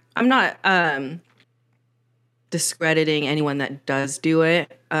 Yeah, I'm not discrediting anyone that does do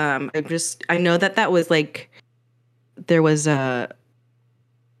it. I know that was like there was a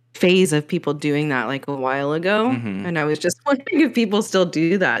phase of people doing that like a while ago, Mhm. and I was just wondering if people still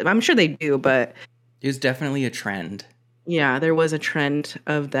do that. I'm sure they do, but It was definitely a trend. yeah, there was a trend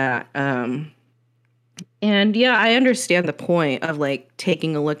of that. And yeah, I understand the point of like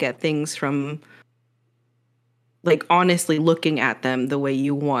taking a look at things from like honestly looking at them the way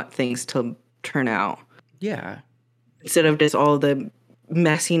you want things to turn out Yeah. instead of just all the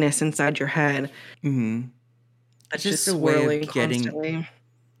messiness inside your head Mhm. It's that's just just a way of swirling constantly.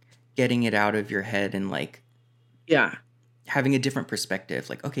 getting it out of your head and like Yeah. having a different perspective.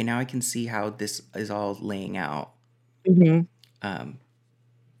 Like, okay, now I can see how this is all laying out. Hmm. Um,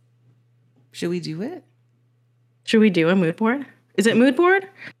 should we do it? Should we do a mood board? Is it mood board?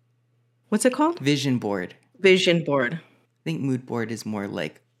 What's it called? Vision board. Vision board. I think mood board is more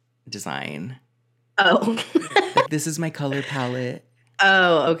like design. Oh. Like, this is my color palette.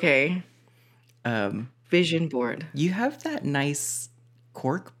 Oh, okay. Um, Vision board. you have that nice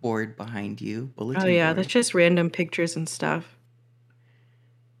cork board behind you, Oh bulletin yeah, board. that's just random pictures and stuff.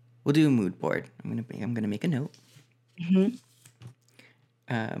 We'll do a mood board. I'm gonna make a note. Mm-hmm.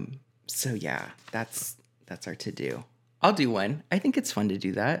 So yeah, that's our to do. I'll do one. I think it's fun to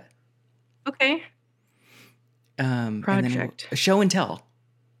do that. Okay. And then Project. a show and tell.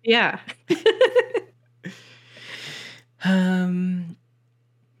 Yeah.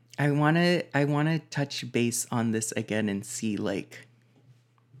 I wanna touch base on this again and see like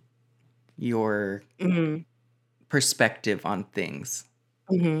your perspective on things.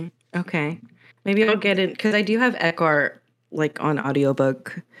 Mm-hmm. Okay. Maybe I'll get in because I do have Eckhart like on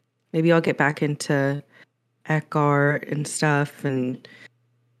audiobook. Maybe I'll get back into Eckhart and stuff. And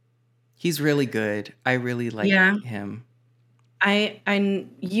He's really good. I really like him.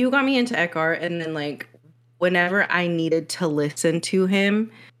 You got me into Eckhart, and then like whenever I needed to listen to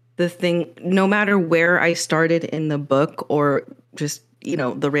him, no matter where I started in the book or just,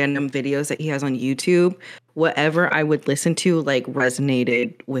 the random videos that he has on YouTube, whatever I would listen to like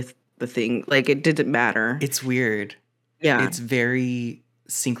resonated with the thing. Like it didn't matter. It's weird. Yeah. It's very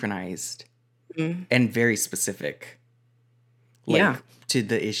synchronized and very specific. Like, to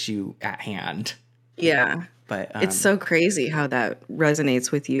the issue at hand. Yeah. But it's so crazy how that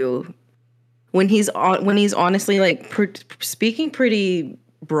resonates with you when he's honestly like speaking pretty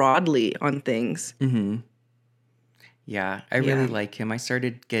broadly on things. Mm-hmm. Yeah, I really like him. I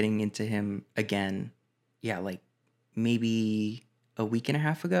started getting into him again. Yeah, like maybe a week and a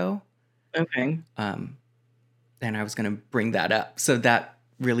half ago. Okay. And I was gonna bring that up, so that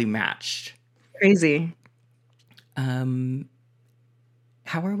really matched. Crazy. How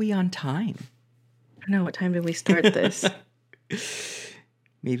are we on time? I don't know. What time did we start this?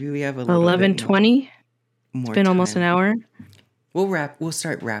 Maybe we have 11:20. It's been almost an hour. We'll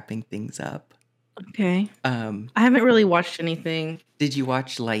start wrapping things up. Okay. I haven't really watched anything. Did you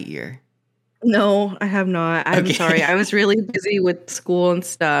watch Lightyear? No, I have not. I'm sorry. I was really busy with school and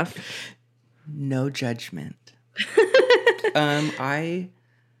stuff. No judgment. A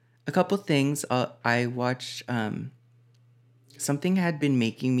couple things. I watched. Something had been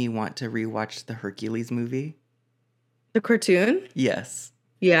making me want to rewatch the Hercules movie. The cartoon? Yes.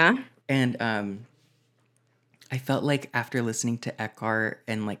 Yeah. And I felt like after listening to Eckhart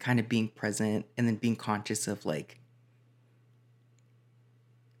and like kind of being present and then being conscious of like,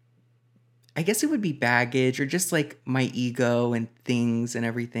 I guess it would be baggage or just like my ego and things and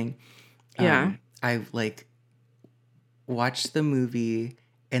everything. Yeah. I like watched the movie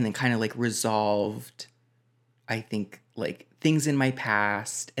and then kind of like resolved, I think, like things in my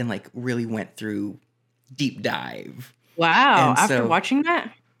past and like really went through deep dive. Wow. After watching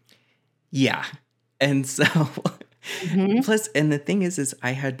that? Yeah. And so plus, and the thing is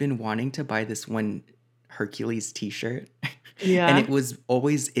I had been wanting to buy this one Hercules t-shirt. Yeah. And it was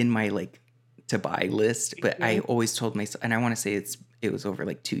always in my like to buy list, but I always told myself, and I want to say it was over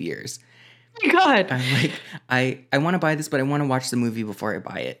like 2 years. Oh my God. I'm like, I want to buy this, but I want to watch the movie before I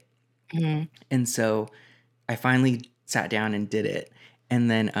buy it. Mm-hmm. And so I finally sat down and did it.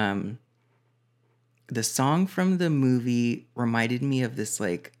 And then the song from the movie reminded me of this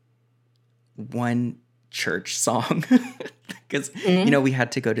like one church song because we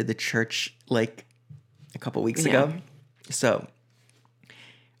had to go to the church like a couple weeks ago. So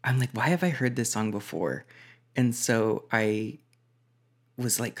I'm like, why have I heard this song before? And so I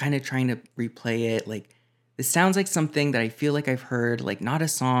was like kind of trying to replay it. Like, this sounds like something that I feel like I've heard, like not a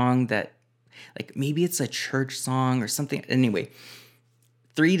song that, like maybe it's a church song or something. Anyway,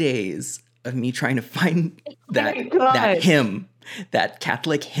 3 days of me trying to find that hymn, that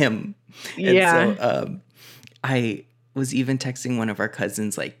Catholic hymn. Yeah. And so I was even texting one of our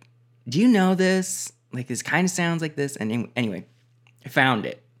cousins, like, do you know this? Like, this kind of sounds like this. And anyway, I found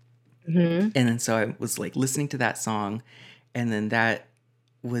it. Mm-hmm. And then so I was like listening to that song. And then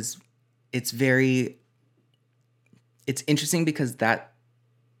it's interesting because that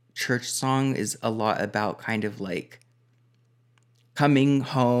church song is a lot about kind of like coming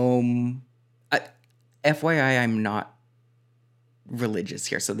home. FYI, I'm not religious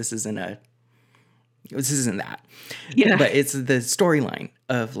here, so this isn't that. Yeah. But it's the storyline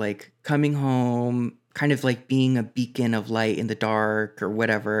of like coming home, kind of like being a beacon of light in the dark or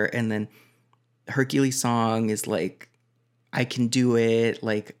whatever. And then Hercules song is like, I can do it.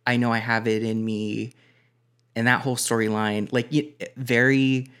 Like, I know I have it in me. And that whole storyline, like you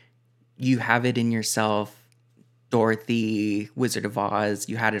have it in yourself. Dorothy, Wizard of Oz,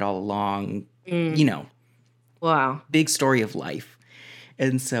 you had it all along, Wow. Big story of life.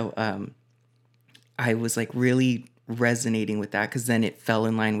 And so I was like really resonating with that because then it fell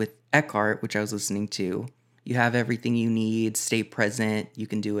in line with Eckhart, which I was listening to. You have everything you need, stay present, you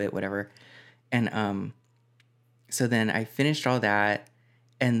can do it, whatever. And so then I finished all that,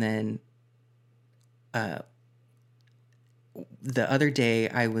 and then the other day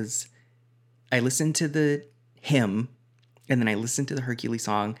I listened to the hymn, and then I listened to the Hercules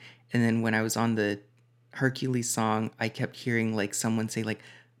song, and then when I was on the Hercules song, I kept hearing like someone say like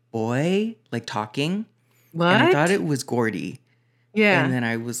boy, like talking. What? And I thought it was Gordy. Yeah. And then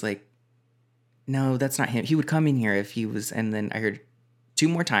I was like, no, that's not him. He would come in here if he was, and then I heard 2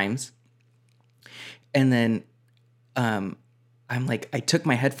 more times. And then I'm like, I took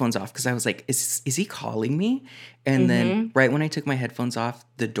my headphones off because I was like, is he calling me? And then right when I took my headphones off,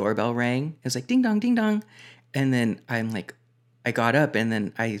 the doorbell rang. It was like ding dong, ding dong. And then I'm like, I got up, and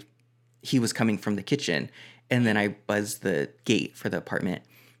then he was coming from the kitchen, and then I buzzed the gate for the apartment.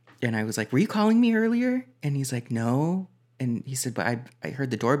 And I was like, were you calling me earlier? And he's like, no. And he said, but I heard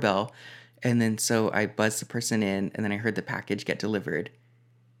the doorbell. And then so I buzzed the person in, and then I heard the package get delivered,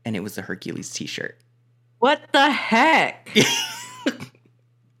 and it was the Hercules t-shirt. What the heck?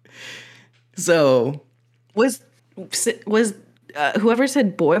 So was whoever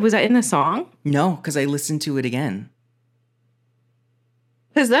said boy, was that in the song? No, because I listened to it again.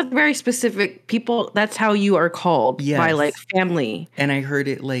 Because that's very specific. People, that's how you are called by Yes. like family. And I heard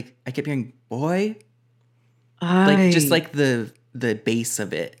it like, I kept hearing boy, like just like the bass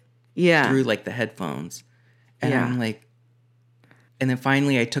of it yeah. through like the headphones. And Yeah. I'm like, and then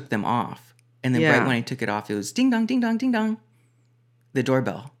finally I took them off. And then Yeah. right when I took it off, it was ding dong, ding dong, ding dong. The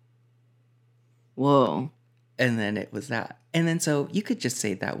doorbell. Whoa. And then it was that. And then so you could just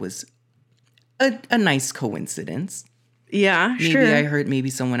say that was a nice coincidence. Yeah, Maybe sure. I heard maybe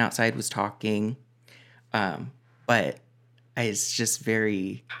someone outside was talking. But it's just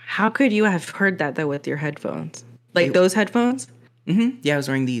very... How could you have heard that though with your headphones? Like those headphones? Mm-hmm. Yeah, I was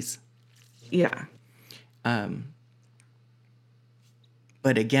wearing these. Yeah. But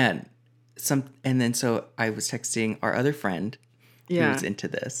again, and then so I was texting our other friend who was into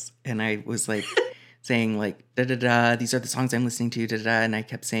this, and I was like saying like da da da, these are the songs I'm listening to, da da da, and I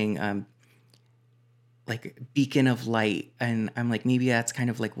kept saying like beacon of light, and I'm like, maybe that's kind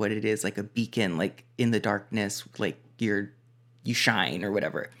of like what it is, like a beacon, like in the darkness, like you shine or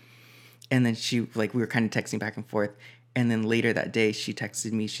whatever. And then she like, we were kind of texting back and forth, and then later that day she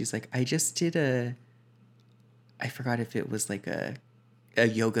texted me, she's like, I just did I forgot if it was like a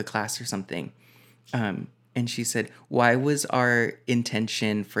yoga class or something. And she said, why was our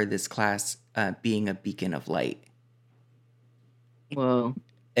intention for this class being a beacon of light? Whoa.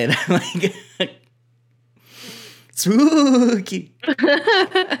 And I'm like, spooky.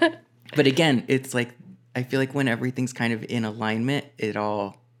 But again, it's like, I feel like when everything's kind of in alignment,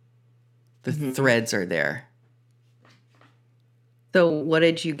 the threads are there. So what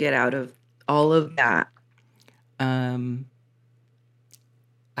did you get out of all of that?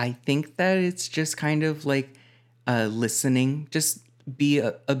 I think that it's just kind of like listening. Just be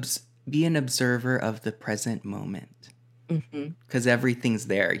an observer of the present moment. Because everything's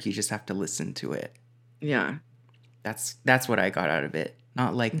there. You just have to listen to it. Yeah. That's what I got out of it.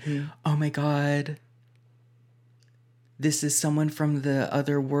 Not like, oh my God, this is someone from the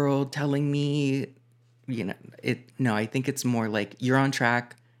other world telling me, No, I think it's more like you're on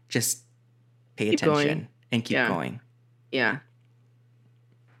track. Just pay attention and keep going. Yeah.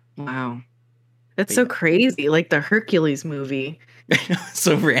 Wow. That's so crazy. Like the Hercules movie.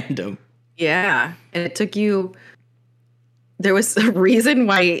 So random. Yeah. And it took you, there was a reason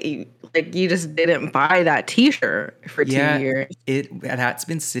why you just didn't buy that t-shirt for 2 years. That's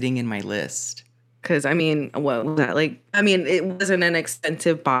been sitting in my list. Because, I mean, what was that? Like, I mean, it wasn't an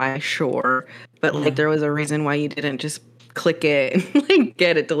expensive buy, sure. But like there was a reason why you didn't just click it and like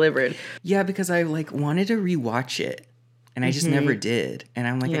get it delivered. Yeah, because I like wanted to rewatch it. And I just never did. And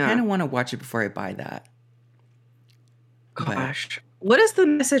I'm like, I kind of want to watch it before I buy that. Gosh. What is the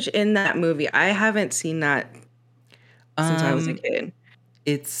message in that movie? I haven't seen that since I was a kid.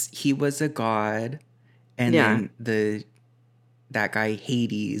 He was a god. And then that guy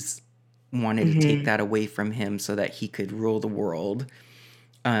Hades wanted to take that away from him so that he could rule the world.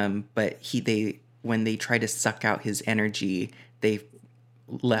 But when they tried to suck out his energy, they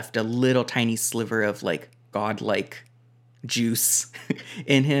left a little tiny sliver of like godlike juice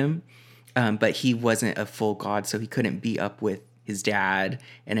in him, but he wasn't a full god, so he couldn't be up with his dad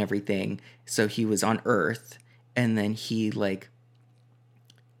and everything. So he was on Earth, and then he like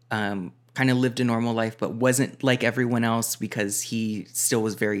kind of lived a normal life, but wasn't like everyone else because he still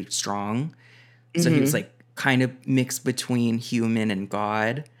was very strong. So he was like kind of mixed between human and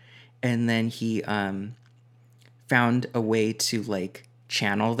god. and then he found a way to like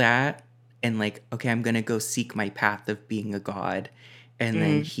channel that and like, okay, I'm gonna go seek my path of being a god. And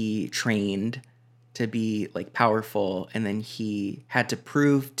then he trained to be like powerful, and then he had to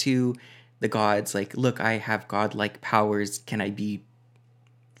prove to the gods like, look, I have godlike powers, can I be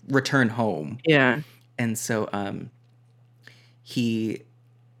return home? Yeah. And so he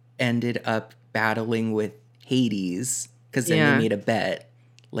ended up battling with Hades, because then they made a bet,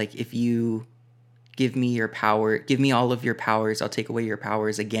 like, if you give me your power, give me all of your powers, I'll take away your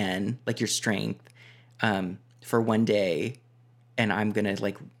powers again, like your strength, for one day, and I'm gonna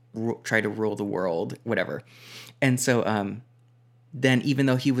like try to rule the world, whatever. And so then, even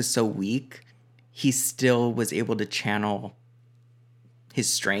though he was so weak, he still was able to channel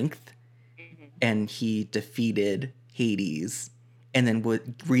his strength, and he defeated Hades, and then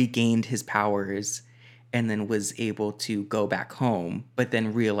regained his powers, and then was able to go back home, but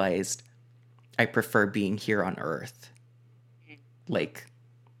then realized, I prefer being here on Earth. Like,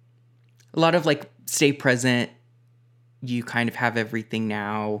 a lot of like, stay present, you kind of have everything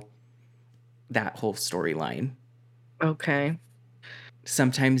now, that whole storyline. Okay.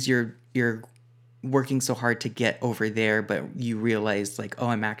 Sometimes you're working so hard to get over there, but you realize like, oh,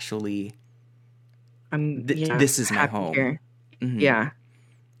 I'm actually, this is my home. Mm-hmm. Yeah.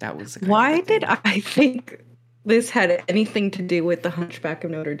 That was why did I think this had anything to do with the Hunchback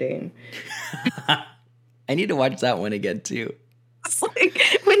of Notre Dame? I need to watch that one again too. It's like,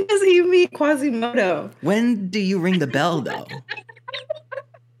 when does he meet Quasimodo? When do you ring the bell though?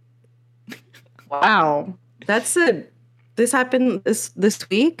 Wow. This happened this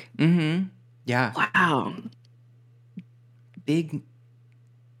week? Mm-hmm. Yeah. Wow. Big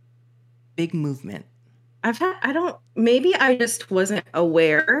movement. Maybe I just wasn't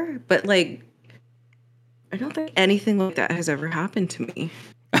aware, but like, I don't think anything like that has ever happened to me.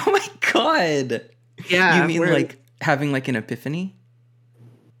 Oh my God. Yeah. You mean like having like an epiphany?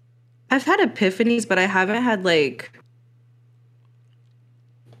 I've had epiphanies, but I haven't had like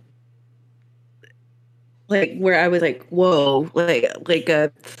where I was like, whoa, like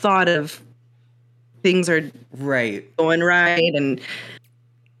a thought of things are going right and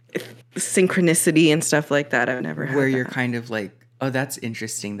synchronicity and stuff like that. I've never had where you're kind of like, oh, that's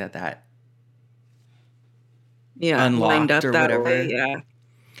interesting that unlocked up or that whatever. Way.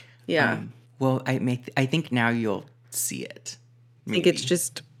 Yeah. Well, I think now you'll see it. Maybe. I think it's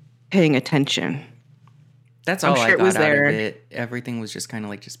just paying attention. That's all I got out of it. Everything was just kind of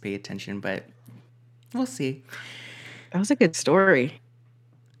like, just pay attention, but we'll see. That was a good story.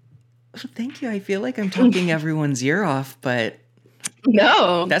 Thank you. I feel like I'm talking everyone's ear off, but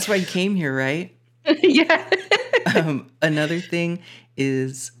no. That's why you came here, right? Yeah. Another thing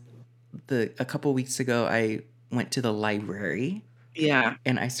is a couple weeks ago, I went to the library. Yeah.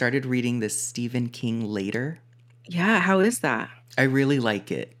 And I started reading this Stephen King Later. Yeah. How is that? I really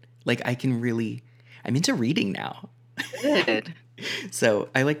like it. Like, I'm into reading now. Good. So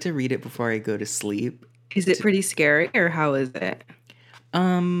I like to read it before I go to sleep. Is it pretty scary, or how is it?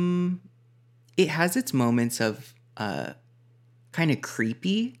 It has its moments of kind of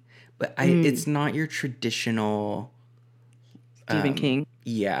creepy, but it's not your traditional Stephen King.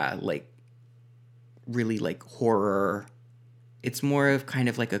 Yeah, like really like horror. It's more of kind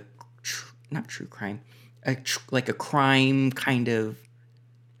of like not true crime, like a crime kind of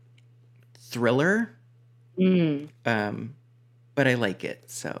thriller. But I like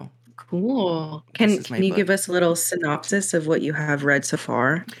it, so. Cool. Can you give us a little synopsis of what you have read so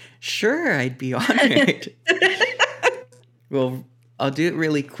far? Sure, I'd be honored. Well, I'll do it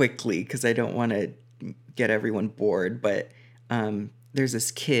really quickly because I don't want to get everyone bored. But there's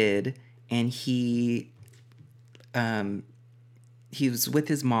this kid, and he was with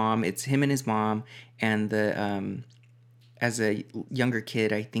his mom. It's him and his mom, and as a younger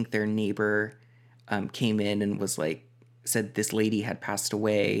kid, I think their neighbor came in and was like, said this lady had passed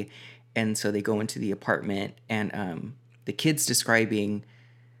away. And so they go into the apartment, and the kid's describing,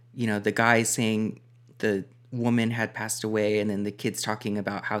 the guy saying the woman had passed away, and then the kid's talking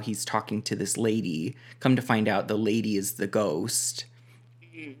about how he's talking to this lady. Come to find out, the lady is the ghost.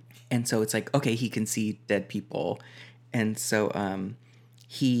 And so it's like, okay, he can see dead people. And so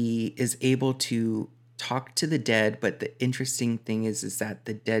he is able to talk to the dead, but the interesting thing is that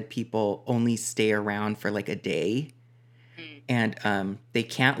the dead people only stay around for like a day. And they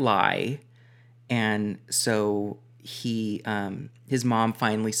can't lie. And so his mom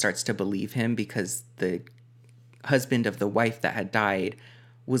finally starts to believe him, because the husband of the wife that had died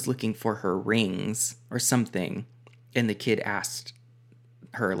was looking for her rings or something. And the kid asked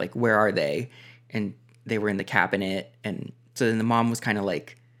her, like, where are they? And they were in the cabinet. And so then the mom was kind of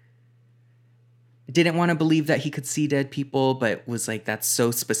like, didn't want to believe that he could see dead people, but was like, that's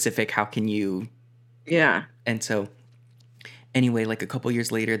so specific. How can you? Yeah. And so anyway, like a couple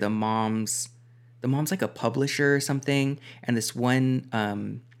years later, the mom's like a publisher or something. And this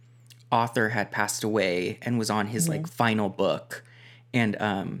one author had passed away and was on his like final book.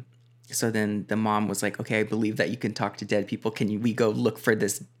 And so then the mom was like, okay, I believe that you can talk to dead people. We go look for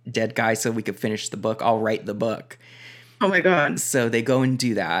this dead guy so we could finish the book? I'll write the book. Oh my God. So they go and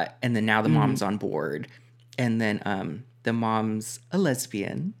do that. And then now the mom's on board. And then the mom's a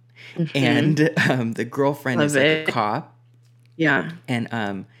lesbian. And the girlfriend is like a cop. Yeah.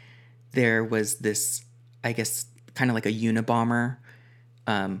 And there was this, I guess, kind of like a Unabomber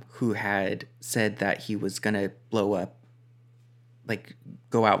who had said that he was going to blow up, like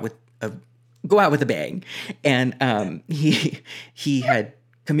go out with a bang. And he had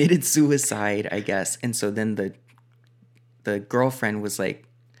committed suicide, I guess. And so then the girlfriend was like,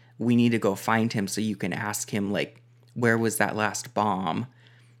 we need to go find him so you can ask him, like, where was that last bomb?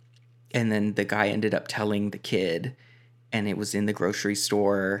 And then the guy ended up telling the kid, and it was in the grocery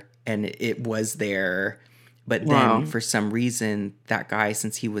store, and it was there. But then for some reason, that guy,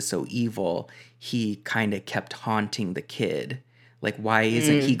 since he was so evil, he kind of kept haunting the kid. Like, why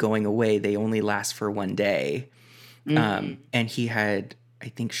isn't he going away? They only last for one day. And he had, I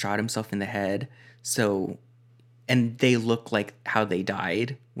think, shot himself in the head. So, and they look like how they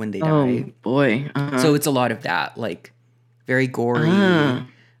died when they died. Oh, boy. So it's a lot of that, like, very gory.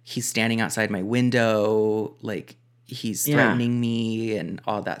 He's standing outside my window, like, he's threatening me and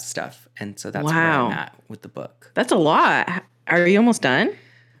all that stuff. And so that's where I'm at with the book. That's a lot. Are you almost done?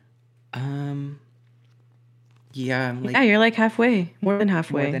 Yeah, I'm like... Yeah, you're like halfway. More than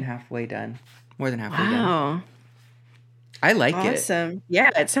halfway. More than halfway done. Done. I like it. Awesome. Yeah,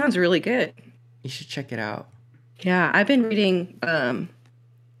 it sounds really good. You should check it out. Yeah, I've been reading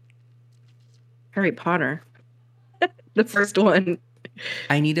Harry Potter. The first one.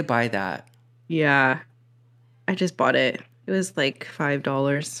 I need to buy that. Yeah. I just bought it. It was like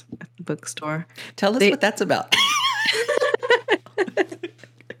 $5 at the bookstore. Tell us what that's about.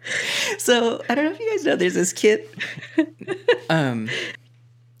 So, I don't know if you guys know, there's this kid. I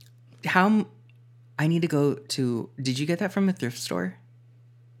need to go to... Did you get that from a thrift store?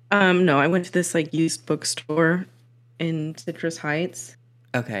 No, I went to this like used bookstore in Citrus Heights.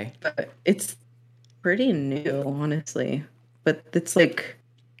 Okay. But it's pretty new, honestly. But it's like...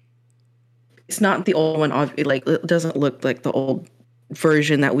 It's not the old one. Like, it doesn't look like the old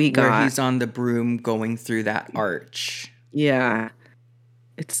version that we got. Where he's on the broom going through that arch. Yeah.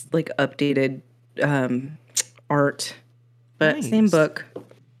 It's like updated art, but same book.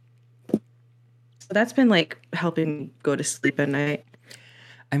 So that's been like helping me go to sleep at night.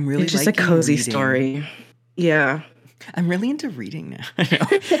 I'm really it's just a cozy story. Yeah. I'm really into reading now.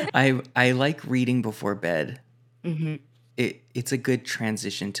 I like reading before bed. Mm-hmm. It's a good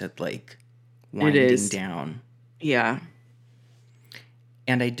transition to like winding down. Yeah.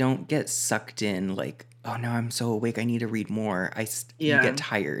 And I don't get sucked in like, oh no, I'm so awake, I need to read more. You get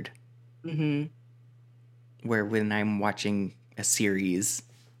tired. Mm-hmm. Where when I'm watching a series,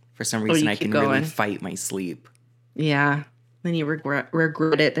 for some reason I can really fight my sleep. Yeah. Then you regret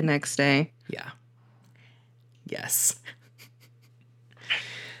it the next day. Yeah. Yes.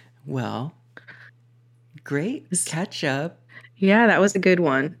 Well, great catch up. Yeah, that was a good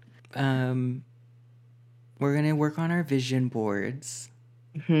one. We're going to work on our vision boards.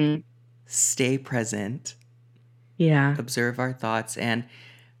 Mm-hmm. Stay present. Yeah. Observe our thoughts and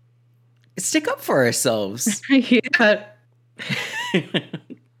stick up for ourselves. Yeah.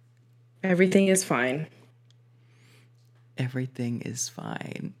 Everything is fine. Everything is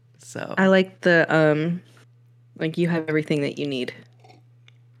fine. So I like the like you have everything that you need.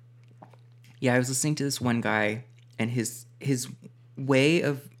 Yeah, I was listening to this one guy and his way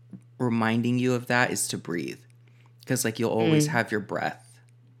of reminding you of that is to breathe. Because like you'll always have your breath,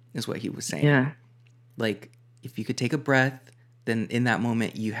 is what he was saying. Yeah. Like if you could take a breath, then in that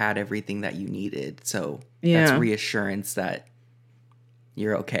moment you had everything that you needed. So that's reassurance that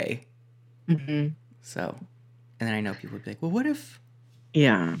you're okay. Mm-hmm. So, and then I know people would be like, well, what if?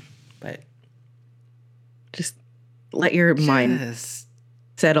 Yeah. But just let your mind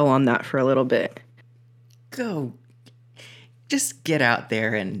settle on that for a little bit. Just get out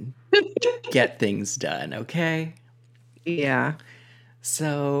there and get things done, okay? Yeah.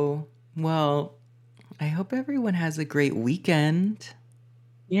 So, well, I hope everyone has a great weekend.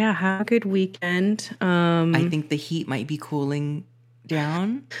 Yeah, have a good weekend. I think the heat might be cooling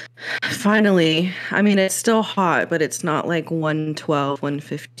down. Finally. I mean, it's still hot, but it's not like 112,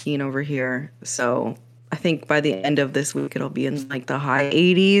 115 over here. So I think by the end of this week, it'll be in like the high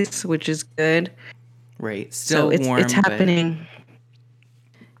 80s, which is good. Right. Still so warm, it's happening.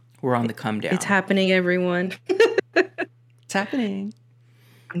 We're on the come down. It's happening, everyone. It's happening.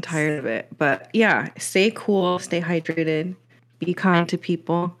 I'm tired of it. But yeah, stay cool, stay hydrated, be kind to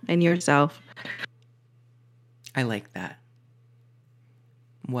people and yourself. I like that.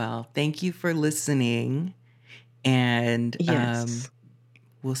 Well, thank you for listening. And yes.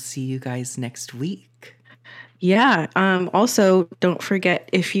 We'll see you guys next week. Yeah. Also, don't forget,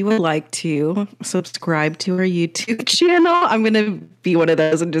 if you would like to subscribe to our YouTube channel, I'm going to be one of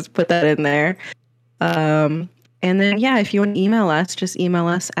those and just put that in there. And then, yeah, if you want to email us, just email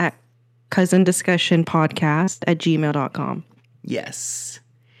us at cousindiscussionpodcast@gmail.com. Yes.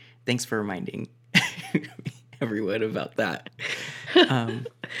 Thanks for reminding everyone about that. And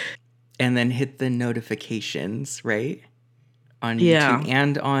then hit the notifications, right? On YouTube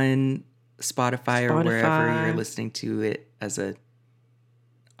and on Spotify or wherever you're listening to it as a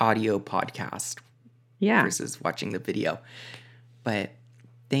audio podcast versus watching the video. But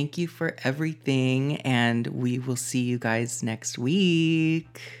thank you for everything, and we will see you guys next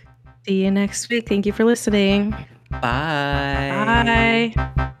week. See you next week. Thank you for listening. Bye.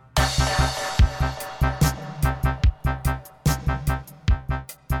 Bye.